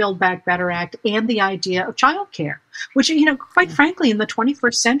calls for the Build Back Better Act and the idea of childcare, which, quite frankly, in the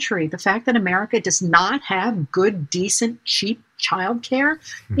 21st century, the fact that America does not have good, decent, cheap childcare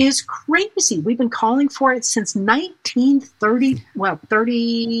is crazy. We've been calling for it since 1941.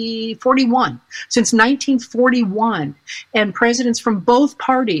 Since 1941. And presidents from both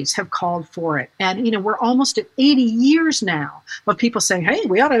parties have called for it. And, we're almost at 80 years now of people saying, hey,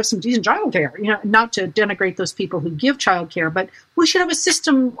 we ought to have some decent childcare. Not to denigrate those people who give childcare, but we should have a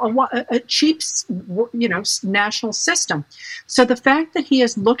system, a cheap, national system. So the fact that he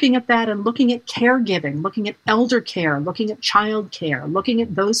is looking at that and looking at caregiving, looking at elder care, looking at child care, looking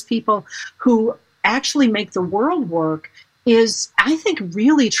at those people who actually make the world work is, I think,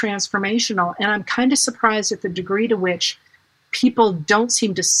 really transformational. And I'm kind of surprised at the degree to which people don't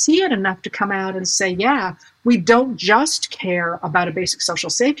seem to see it enough to come out and say, yeah, we don't just care about a basic social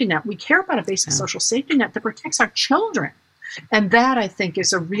safety net. We care about a basic social safety net that protects our children. And that, I think,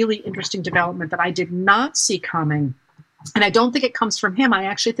 is a really interesting development that I did not see coming. And I don't think it comes from him. I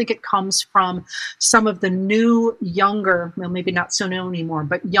actually think it comes from some of the new, younger, well, maybe not so new anymore,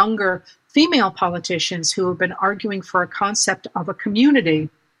 but younger female politicians who have been arguing for a concept of a community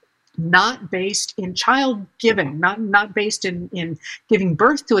not based in child giving, not based in giving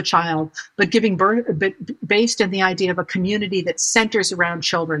birth to a child, but based in the idea of a community that centers around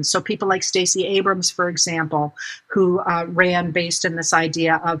children. So people like Stacey Abrams, for example, who ran based in this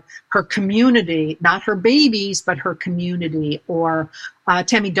idea of her community, not her babies, but her community, or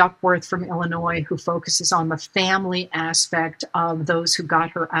Tammy Duckworth from Illinois, who focuses on the family aspect of those who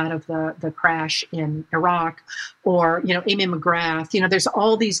got her out of the crash in Iraq, or, Amy McGrath. There's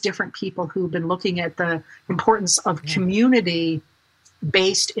all these different people who've been looking at the importance of community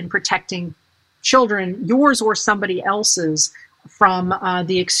based in protecting children, yours or somebody else's, from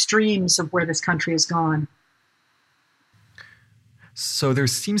the extremes of where this country has gone. So there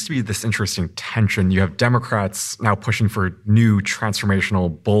seems to be this interesting tension. You have Democrats now pushing for new,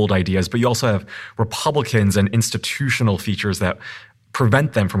 transformational, bold ideas, but you also have Republicans and institutional features that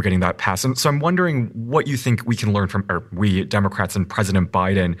prevent them from getting that passed. And so I'm wondering what you think we can learn from, or we, Democrats and President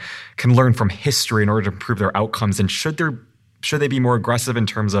Biden, can learn from history in order to improve their outcomes. And should they be more aggressive in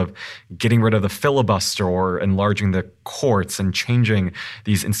terms of getting rid of the filibuster or enlarging the courts and changing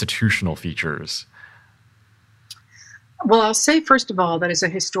these institutional features? Well, I'll say, first of all, that as a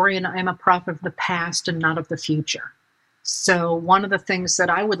historian, I'm a prophet of the past and not of the future. So one of the things that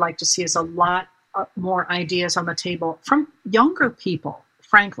I would like to see is a lot more ideas on the table from younger people,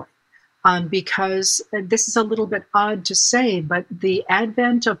 frankly, because this is a little bit odd to say, but the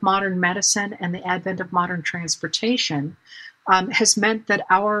advent of modern medicine and the advent of modern transportation has meant that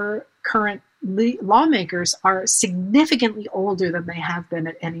our current lawmakers are significantly older than they have been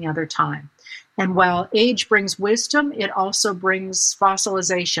at any other time. And while age brings wisdom, it also brings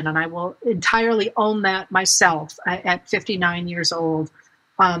fossilization. And I will entirely own that myself at 59 years old.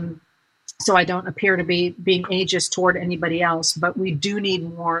 So I don't appear to be being ageist toward anybody else, but we do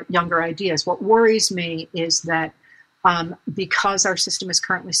need more younger ideas. What worries me is that because our system is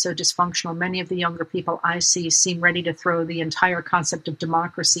currently so dysfunctional, many of the younger people I see seem ready to throw the entire concept of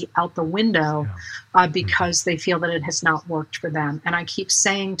democracy out the window because they feel that it has not worked for them. And I keep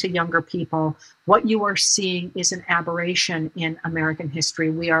saying to younger people, what you are seeing is an aberration in American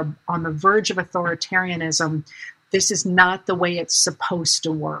history. We are on the verge of authoritarianism. This is not the way it's supposed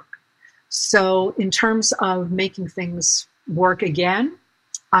to work. So in terms of making things work again,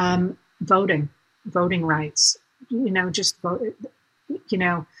 voting rights. Just vote.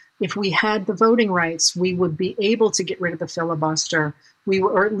 If we had the voting rights, we would be able to get rid of the filibuster.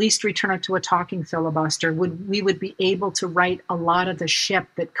 Or at least return it to a talking filibuster. We would be able to right a lot of the ship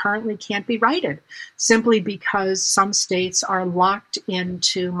that currently can't be righted, simply because some states are locked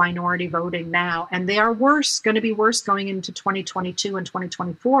into minority voting now, and they are going to be worse going into 2022 and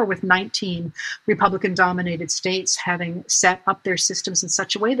 2024, with 19 Republican-dominated states having set up their systems in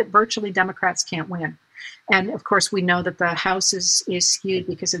such a way that virtually Democrats can't win. And of course, we know that the House is skewed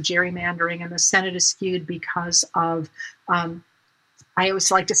because of gerrymandering, and the Senate is skewed because of, I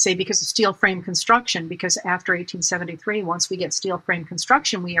always like to say, because of steel frame construction, because after 1873, once we get steel frame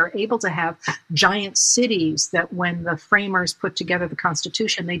construction, we are able to have giant cities that when the framers put together the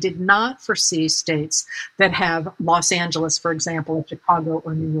Constitution, they did not foresee states that have Los Angeles, for example, or Chicago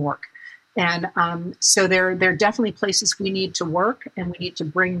or New York. And so there are definitely places we need to work, and we need to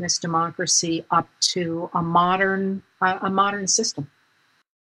bring this democracy up to a modern system.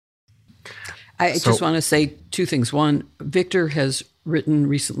 I just want to say two things. One, Victor has written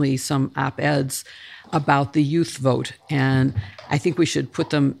recently some op-eds about the youth vote, and I think we should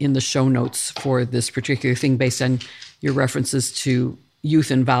put them in the show notes for this particular thing based on your references to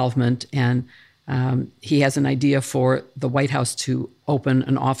youth involvement, and he has an idea for the White House to open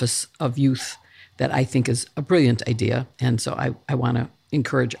an office of youth that I think is a brilliant idea. And so I want to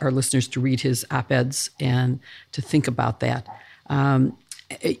encourage our listeners to read his op-eds and to think about that.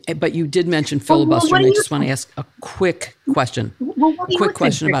 But you did mention filibuster, and I just want to ask a quick question. Quick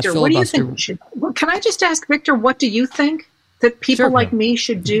question about filibuster. Can I just ask, Victor, what do you think that people like me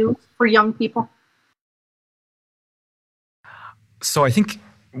should do for young people? So I think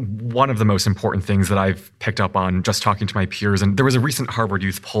one of the most important things that I've picked up on just talking to my peers, and there was a recent Harvard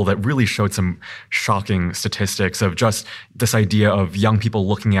Youth poll that really showed some shocking statistics of just this idea of young people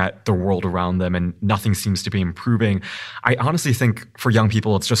looking at the world around them and nothing seems to be improving. I honestly think for young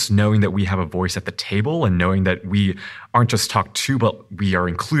people, it's just knowing that we have a voice at the table and knowing that we aren't just talked to, but we are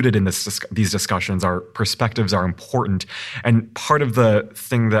included in these discussions. Our perspectives are important. And part of the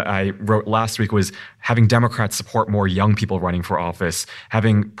thing that I wrote last week was having Democrats support more young people running for office,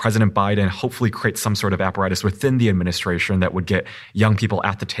 having President Biden hopefully create some sort of apparatus within the administration that would get young people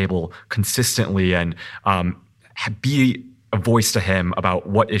at the table consistently and be a voice to him about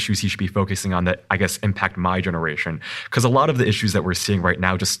what issues he should be focusing on that, I guess, impact my generation. Because a lot of the issues that we're seeing right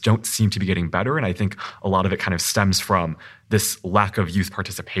now just don't seem to be getting better. And I think a lot of it kind of stems from this lack of youth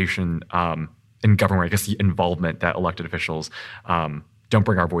participation in government, I guess the involvement that elected officials don't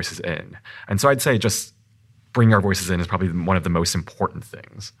bring our voices in. And so I'd say just bringing our voices in is probably one of the most important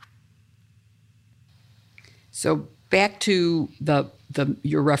things. So back to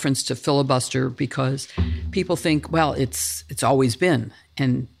your reference to filibuster, because people think, well, it's always been.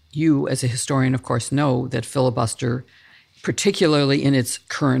 And you, as a historian, of course, know that filibuster, particularly in its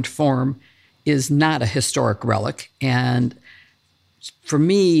current form, is not a historic relic. And for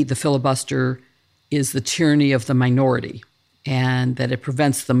me, the filibuster is the tyranny of the minority, and that it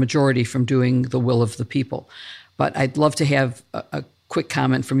prevents the majority from doing the will of the people. But I'd love to have a quick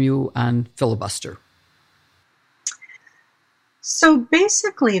comment from you on filibuster. So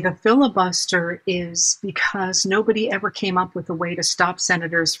basically, the filibuster is because nobody ever came up with a way to stop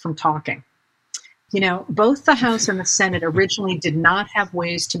senators from talking. You know, both the House and the Senate originally did not have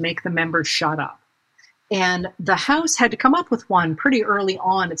ways to make the members shut up. And the House had to come up with one pretty early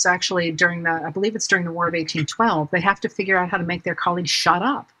on. It's actually I believe it's during the War of 1812. They have to figure out how to make their colleagues shut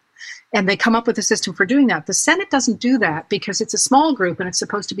up. And they come up with a system for doing that. The Senate doesn't do that because it's a small group and it's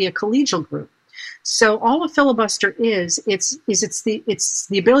supposed to be a collegial group. So all a filibuster is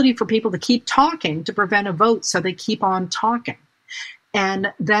the ability for people to keep talking to prevent a vote, so they keep on talking.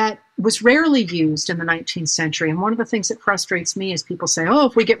 And that was rarely used in the 19th century. And one of the things that frustrates me is people say, oh,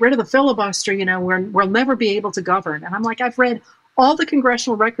 if we get rid of the filibuster, you know, we'll never be able to govern. And I'm like, I've read all the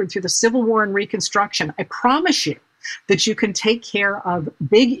congressional record through the Civil War and Reconstruction. I promise you that you can take care of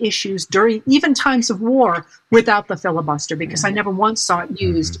big issues during even times of war without the filibuster, because I never once saw it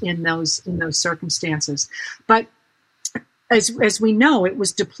used in those circumstances. But as we know, it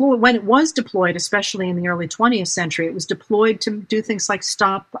was deployed when it was deployed, especially in the early 20th century. It was deployed to do things like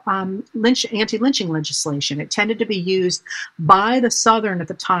stop anti-lynching legislation. It tended to be used by the Southern, at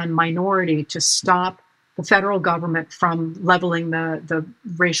the time, minority to stop the federal government from leveling the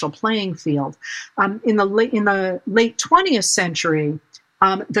racial playing field. In the late 20th century,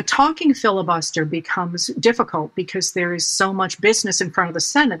 the talking filibuster becomes difficult because there is so much business in front of the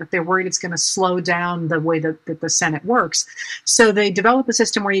Senate that they're worried it's going to slow down the way that the Senate works. So they develop a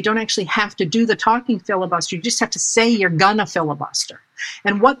system where you don't actually have to do the talking filibuster. You just have to say you're gonna filibuster.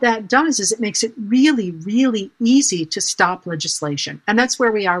 And what that does is it makes it really, really easy to stop legislation. And that's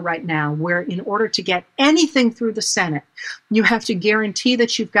where we are right now, where in order to get anything through the Senate, you have to guarantee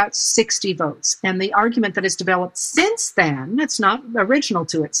that you've got 60 votes. And the argument that has developed since then, it's not original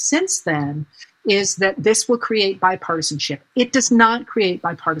to it, since then, is that this will create bipartisanship. It does not create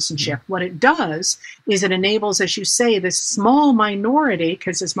bipartisanship. What it does is it enables, as you say, this small minority,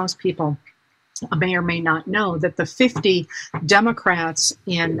 because as most people may or may not know, that the 50 Democrats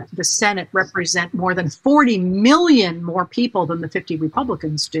in the Senate represent more than 40 million more people than the 50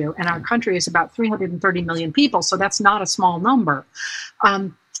 Republicans do. And our country is about 330 million people, so that's not a small number.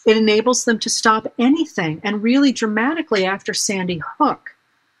 It enables them to stop anything. And really dramatically after Sandy Hook,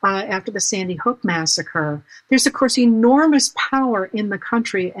 after the Sandy Hook massacre, there's, of course, enormous power in the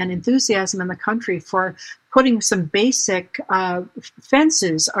country and enthusiasm in the country for putting some basic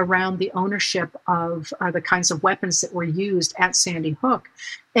fences around the ownership of the kinds of weapons that were used at Sandy Hook.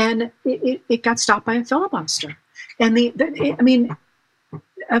 And it got stopped by a filibuster. And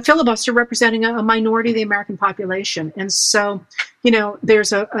a filibuster representing a minority of the American population. And so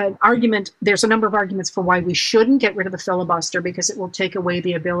there's there's a number of arguments for why we shouldn't get rid of the filibuster, because it will take away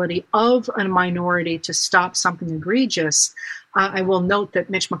the ability of a minority to stop something egregious. I will note that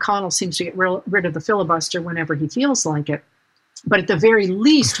Mitch McConnell seems to get rid of the filibuster whenever he feels like it. But at the very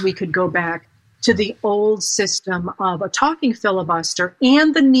least, we could go back to the old system of a talking filibuster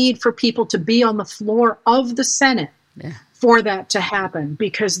and the need for people to be on the floor of the Senate for that to happen,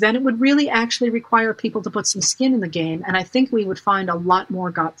 because then it would really actually require people to put some skin in the game. And I think we would find a lot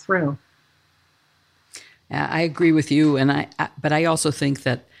more got through. I agree with you. But I also think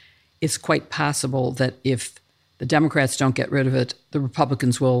that it's quite possible that if the Democrats don't get rid of it, the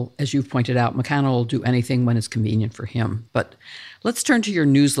Republicans will, as you've pointed out, McConnell will do anything when it's convenient for him. But let's turn to your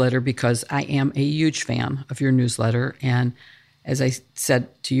newsletter, because I am a huge fan of your newsletter. And as I said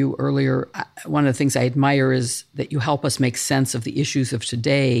to you earlier, one of the things I admire is that you help us make sense of the issues of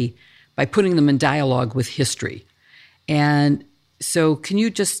today by putting them in dialogue with history. And so can you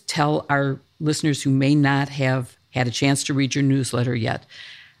just tell our listeners who may not have had a chance to read your newsletter yet,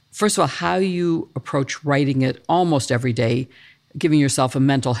 first of all, how you approach writing it almost every day, giving yourself a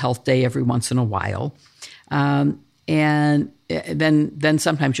mental health day every once in a while. And then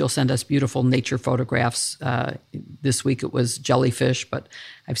sometimes you'll send us beautiful nature photographs. This week it was jellyfish, but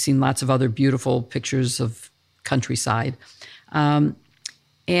I've seen lots of other beautiful pictures of countryside. And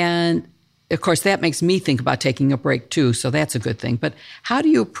of course, that makes me think about taking a break too, so that's a good thing. But how do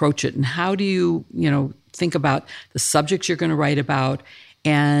you approach it, and how do you, think about the subjects you're going to write about?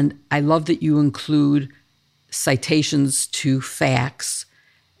 And I love that you include citations to facts,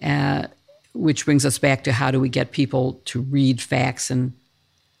 which brings us back to how do we get people to read facts and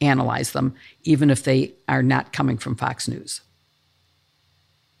analyze them, even if they are not coming from Fox News.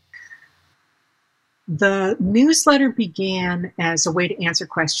 The newsletter began as a way to answer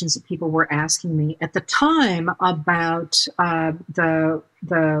questions that people were asking me at the time about the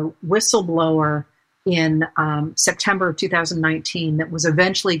whistleblower in September of 2019 that was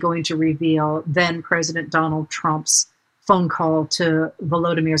eventually going to reveal then President Donald Trump's phone call to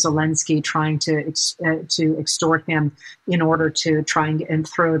Volodymyr Zelensky, trying to extort him in order to try and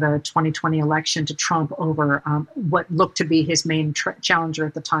throw the 2020 election to Trump over what looked to be his main challenger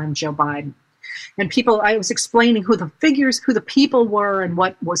at the time, Joe Biden. And I was explaining who the people were and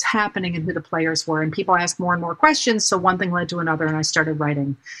what was happening and who the players were. And people asked more and more questions. So one thing led to another, and I started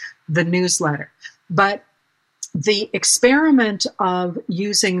writing the newsletter. But the experiment of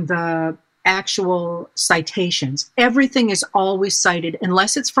using the actual citations, everything is always cited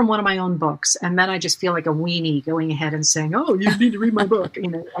unless it's from one of my own books. And then I just feel like a weenie going ahead and saying, oh, you need to read my book.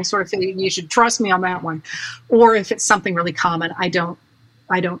 I sort of feel you should trust me on that one. Or if it's something really common, I don't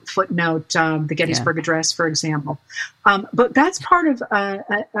footnote the Gettysburg Address, for example. But that's part of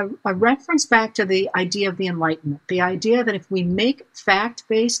a reference back to the idea of the Enlightenment, the idea that if we make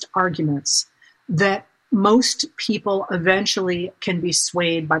fact-based arguments, that most people eventually can be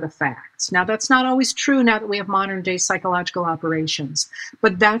swayed by the facts. Now, that's not always true now that we have modern-day psychological operations,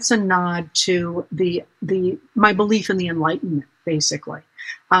 but that's a nod to my belief in the Enlightenment, basically.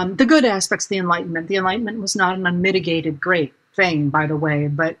 The good aspects of the Enlightenment was not an unmitigated great thing, by the way,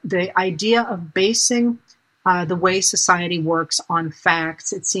 but the idea of basing the way society works on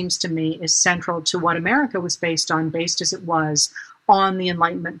facts, it seems to me, is central to what America was based as it was on the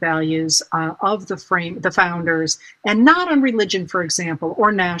Enlightenment values of the founders, and not on religion, for example,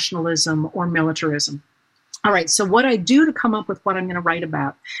 or nationalism or militarism. All right, so what I do to come up with what I'm going to write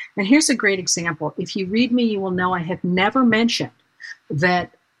about, and here's a great example. If you read me, you will know I have never mentioned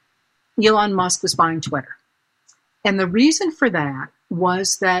that Elon Musk was buying Twitter. And the reason for that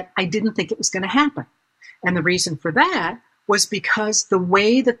was that I didn't think it was going to happen. And the reason for that was because the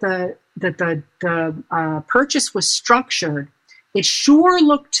way that the purchase was structured, it sure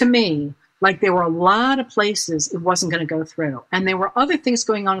looked to me like there were a lot of places it wasn't going to go through. And there were other things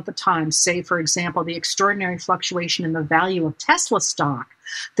going on at the time, say, for example, the extraordinary fluctuation in the value of Tesla stock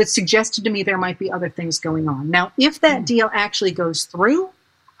that suggested to me there might be other things going on. Now, if that deal actually goes through,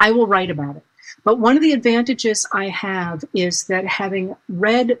 I will write about it. But one of the advantages I have is that having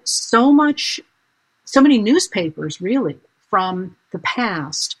read so many newspapers, really, from the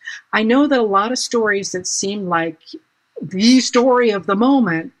past, I know that a lot of stories that seem like the story of the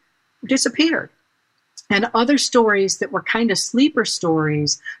moment disappeared. And other stories that were kind of sleeper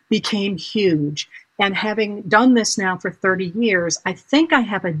stories became huge. And having done this now for 30 years, I think I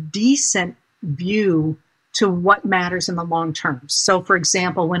have a decent view to what matters in the long term. So, for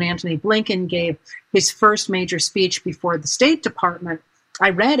example, when Antony Blinken gave his first major speech before the State Department, I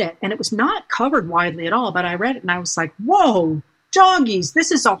read it, and it was not covered widely at all, but I read it, and I was like, whoa, doggies.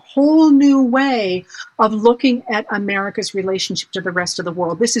 This is a whole new way of looking at America's relationship to the rest of the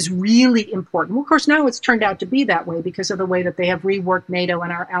world. This is really important. Well, of course, now it's turned out to be that way because of the way that they have reworked NATO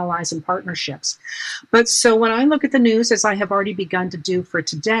and our allies and partnerships. But so when I look at the news, as I have already begun to do for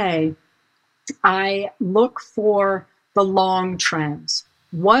today, I look for the long trends.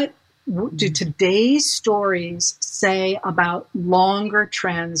 What do today's stories say about longer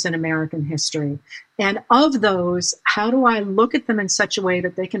trends in American history? And of those, how do I look at them in such a way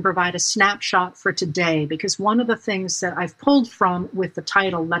that they can provide a snapshot for today? Because one of the things that I've pulled from with the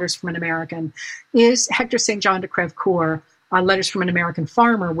title, Letters from an American, is Hector St. John de Crèvecoeur, Letters from an American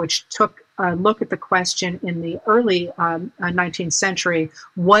Farmer, which took a look at the question in the early 19th century,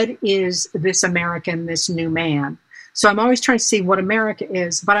 what is this American, this new man? So I'm always trying to see what America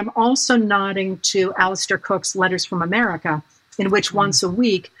is, but I'm also nodding to Alistair Cook's Letters from America, in which once a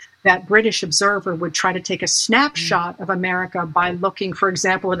week, that British observer would try to take a snapshot of America by looking, for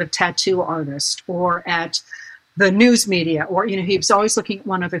example, at a tattoo artist or at the news media, or, he was always looking at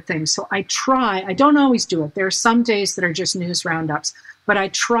one other thing. So I don't always do it. There are some days that are just news roundups, but I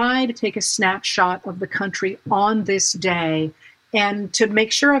try to take a snapshot of the country on this day and to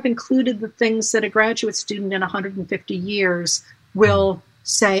make sure I've included the things that a graduate student in 150 years will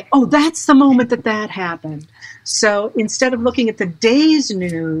say, oh, that's the moment that happened. So instead of looking at the day's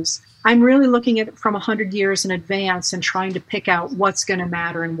news, I'm really looking at it from 100 years in advance and trying to pick out what's going to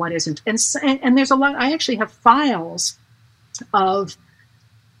matter and what isn't. And there's a lot. I actually have files of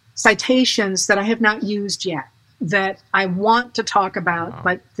citations that I have not used yet that I want to talk about,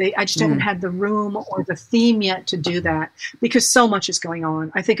 but I just haven't had the room or the theme yet to do that because so much is going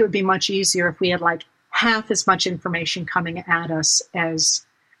on. I think it would be much easier if we had like half as much information coming at us as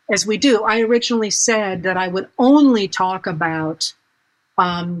we do. I originally said that I would only talk about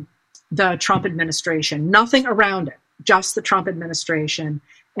the Trump administration, nothing around it, just the Trump administration.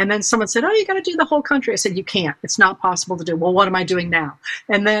 And then someone said, oh, you got to do the whole country. I said, you can't. It's not possible to do. Well, what am I doing now?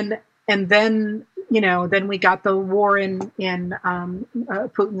 And then then we got the war in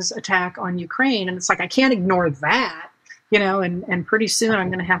Putin's attack on Ukraine. And it's like, I can't ignore that, and pretty soon I'm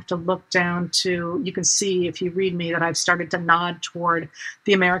going to have to look down to, you can see if you read me that I've started to nod toward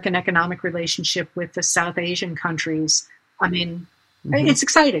the American economic relationship with the South Asian countries. I mean, it's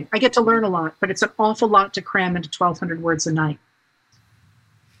exciting. I get to learn a lot, but it's an awful lot to cram into 1,200 words a night.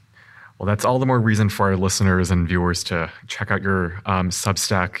 Well, that's all the more reason for our listeners and viewers to check out your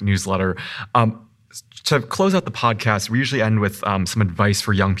Substack newsletter. To close out the podcast, we usually end with some advice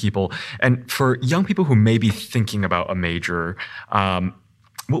for young people. And for young people who may be thinking about a major,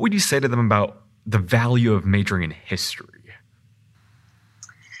 what would you say to them about the value of majoring in history?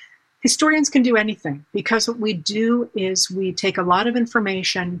 Historians can do anything because what we do is we take a lot of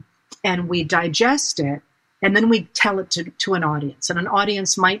information and we digest it, and then we tell it to an audience. And an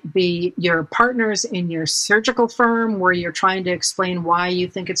audience might be your partners in your surgical firm where you're trying to explain why you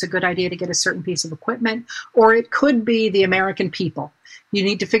think it's a good idea to get a certain piece of equipment, or it could be the American people. You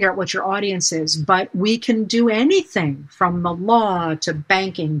need to figure out what your audience is, but we can do anything from the law to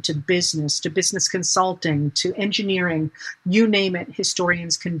banking to business consulting to engineering, you name it,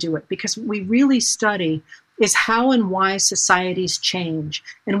 historians can do it because what we really study is how and why societies change.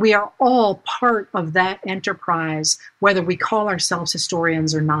 And we are all part of that enterprise, whether we call ourselves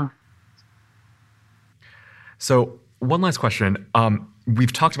historians or not. So one last question.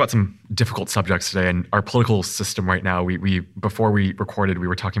 We've talked about some difficult subjects today, and our political system right now, we before we recorded, we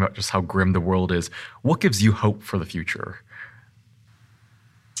were talking about just how grim the world is. What gives you hope for the future?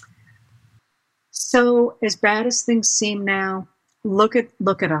 So as bad as things seem now, look at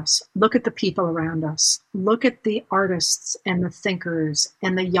us. Look at the people around us. Look at the artists and the thinkers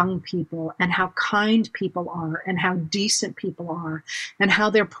and the young people and how kind people are and how decent people are and how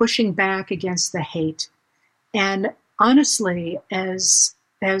they're pushing back against the hate. And honestly, as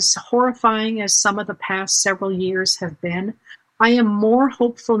horrifying as some of the past several years have been, I am more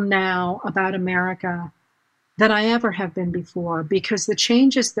hopeful now about America than I ever have been before because the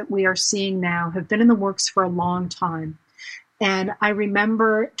changes that we are seeing now have been in the works for a long time. And I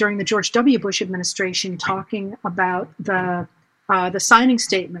remember during the George W. Bush administration talking about the signing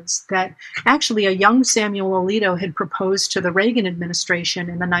statements that actually a young Samuel Alito had proposed to the Reagan administration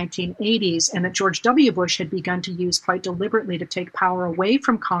in the 1980s, and that George W. Bush had begun to use quite deliberately to take power away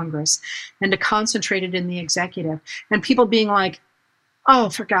from Congress and to concentrate it in the executive. And people being like, oh,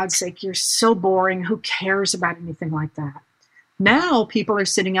 for God's sake, you're so boring. Who cares about anything like that? Now people are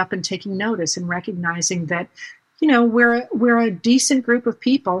sitting up and taking notice and recognizing that we're a decent group of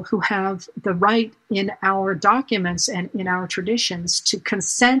people who have the right in our documents and in our traditions to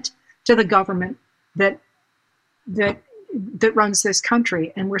consent to the government that that runs this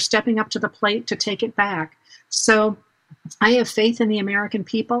country, and we're stepping up to the plate to take it back. So I have faith in the American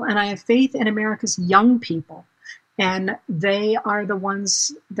people, and I have faith in America's young people. And they are the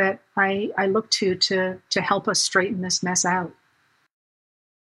ones that I look to help us straighten this mess out.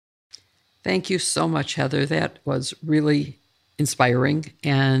 Thank you so much, Heather. That was really inspiring.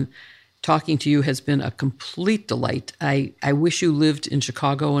 And talking to you has been a complete delight. I wish you lived in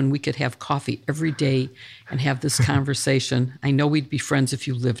Chicago and we could have coffee every day and have this conversation. I know we'd be friends if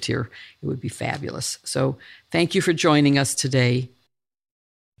you lived here. It would be fabulous. So thank you for joining us today.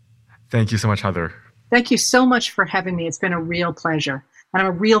 Thank you so much, Heather. Thank you so much for having me. It's been a real pleasure. And I'm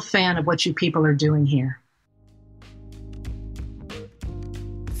a real fan of what you people are doing here.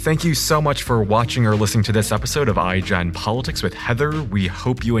 Thank you so much for watching or listening to this episode of iGen Politics with Heather. We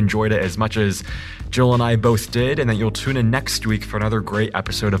hope you enjoyed it as much as Jill and I both did, and that you'll tune in next week for another great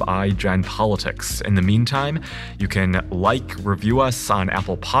episode of iGen Politics. In the meantime, you can review us on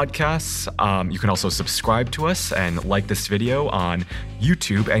Apple Podcasts. You can also subscribe to us and like this video on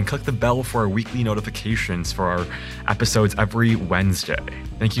YouTube, and click the bell for our weekly notifications for our episodes every Wednesday.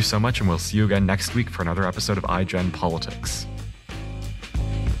 Thank you so much, and we'll see you again next week for another episode of iGen Politics.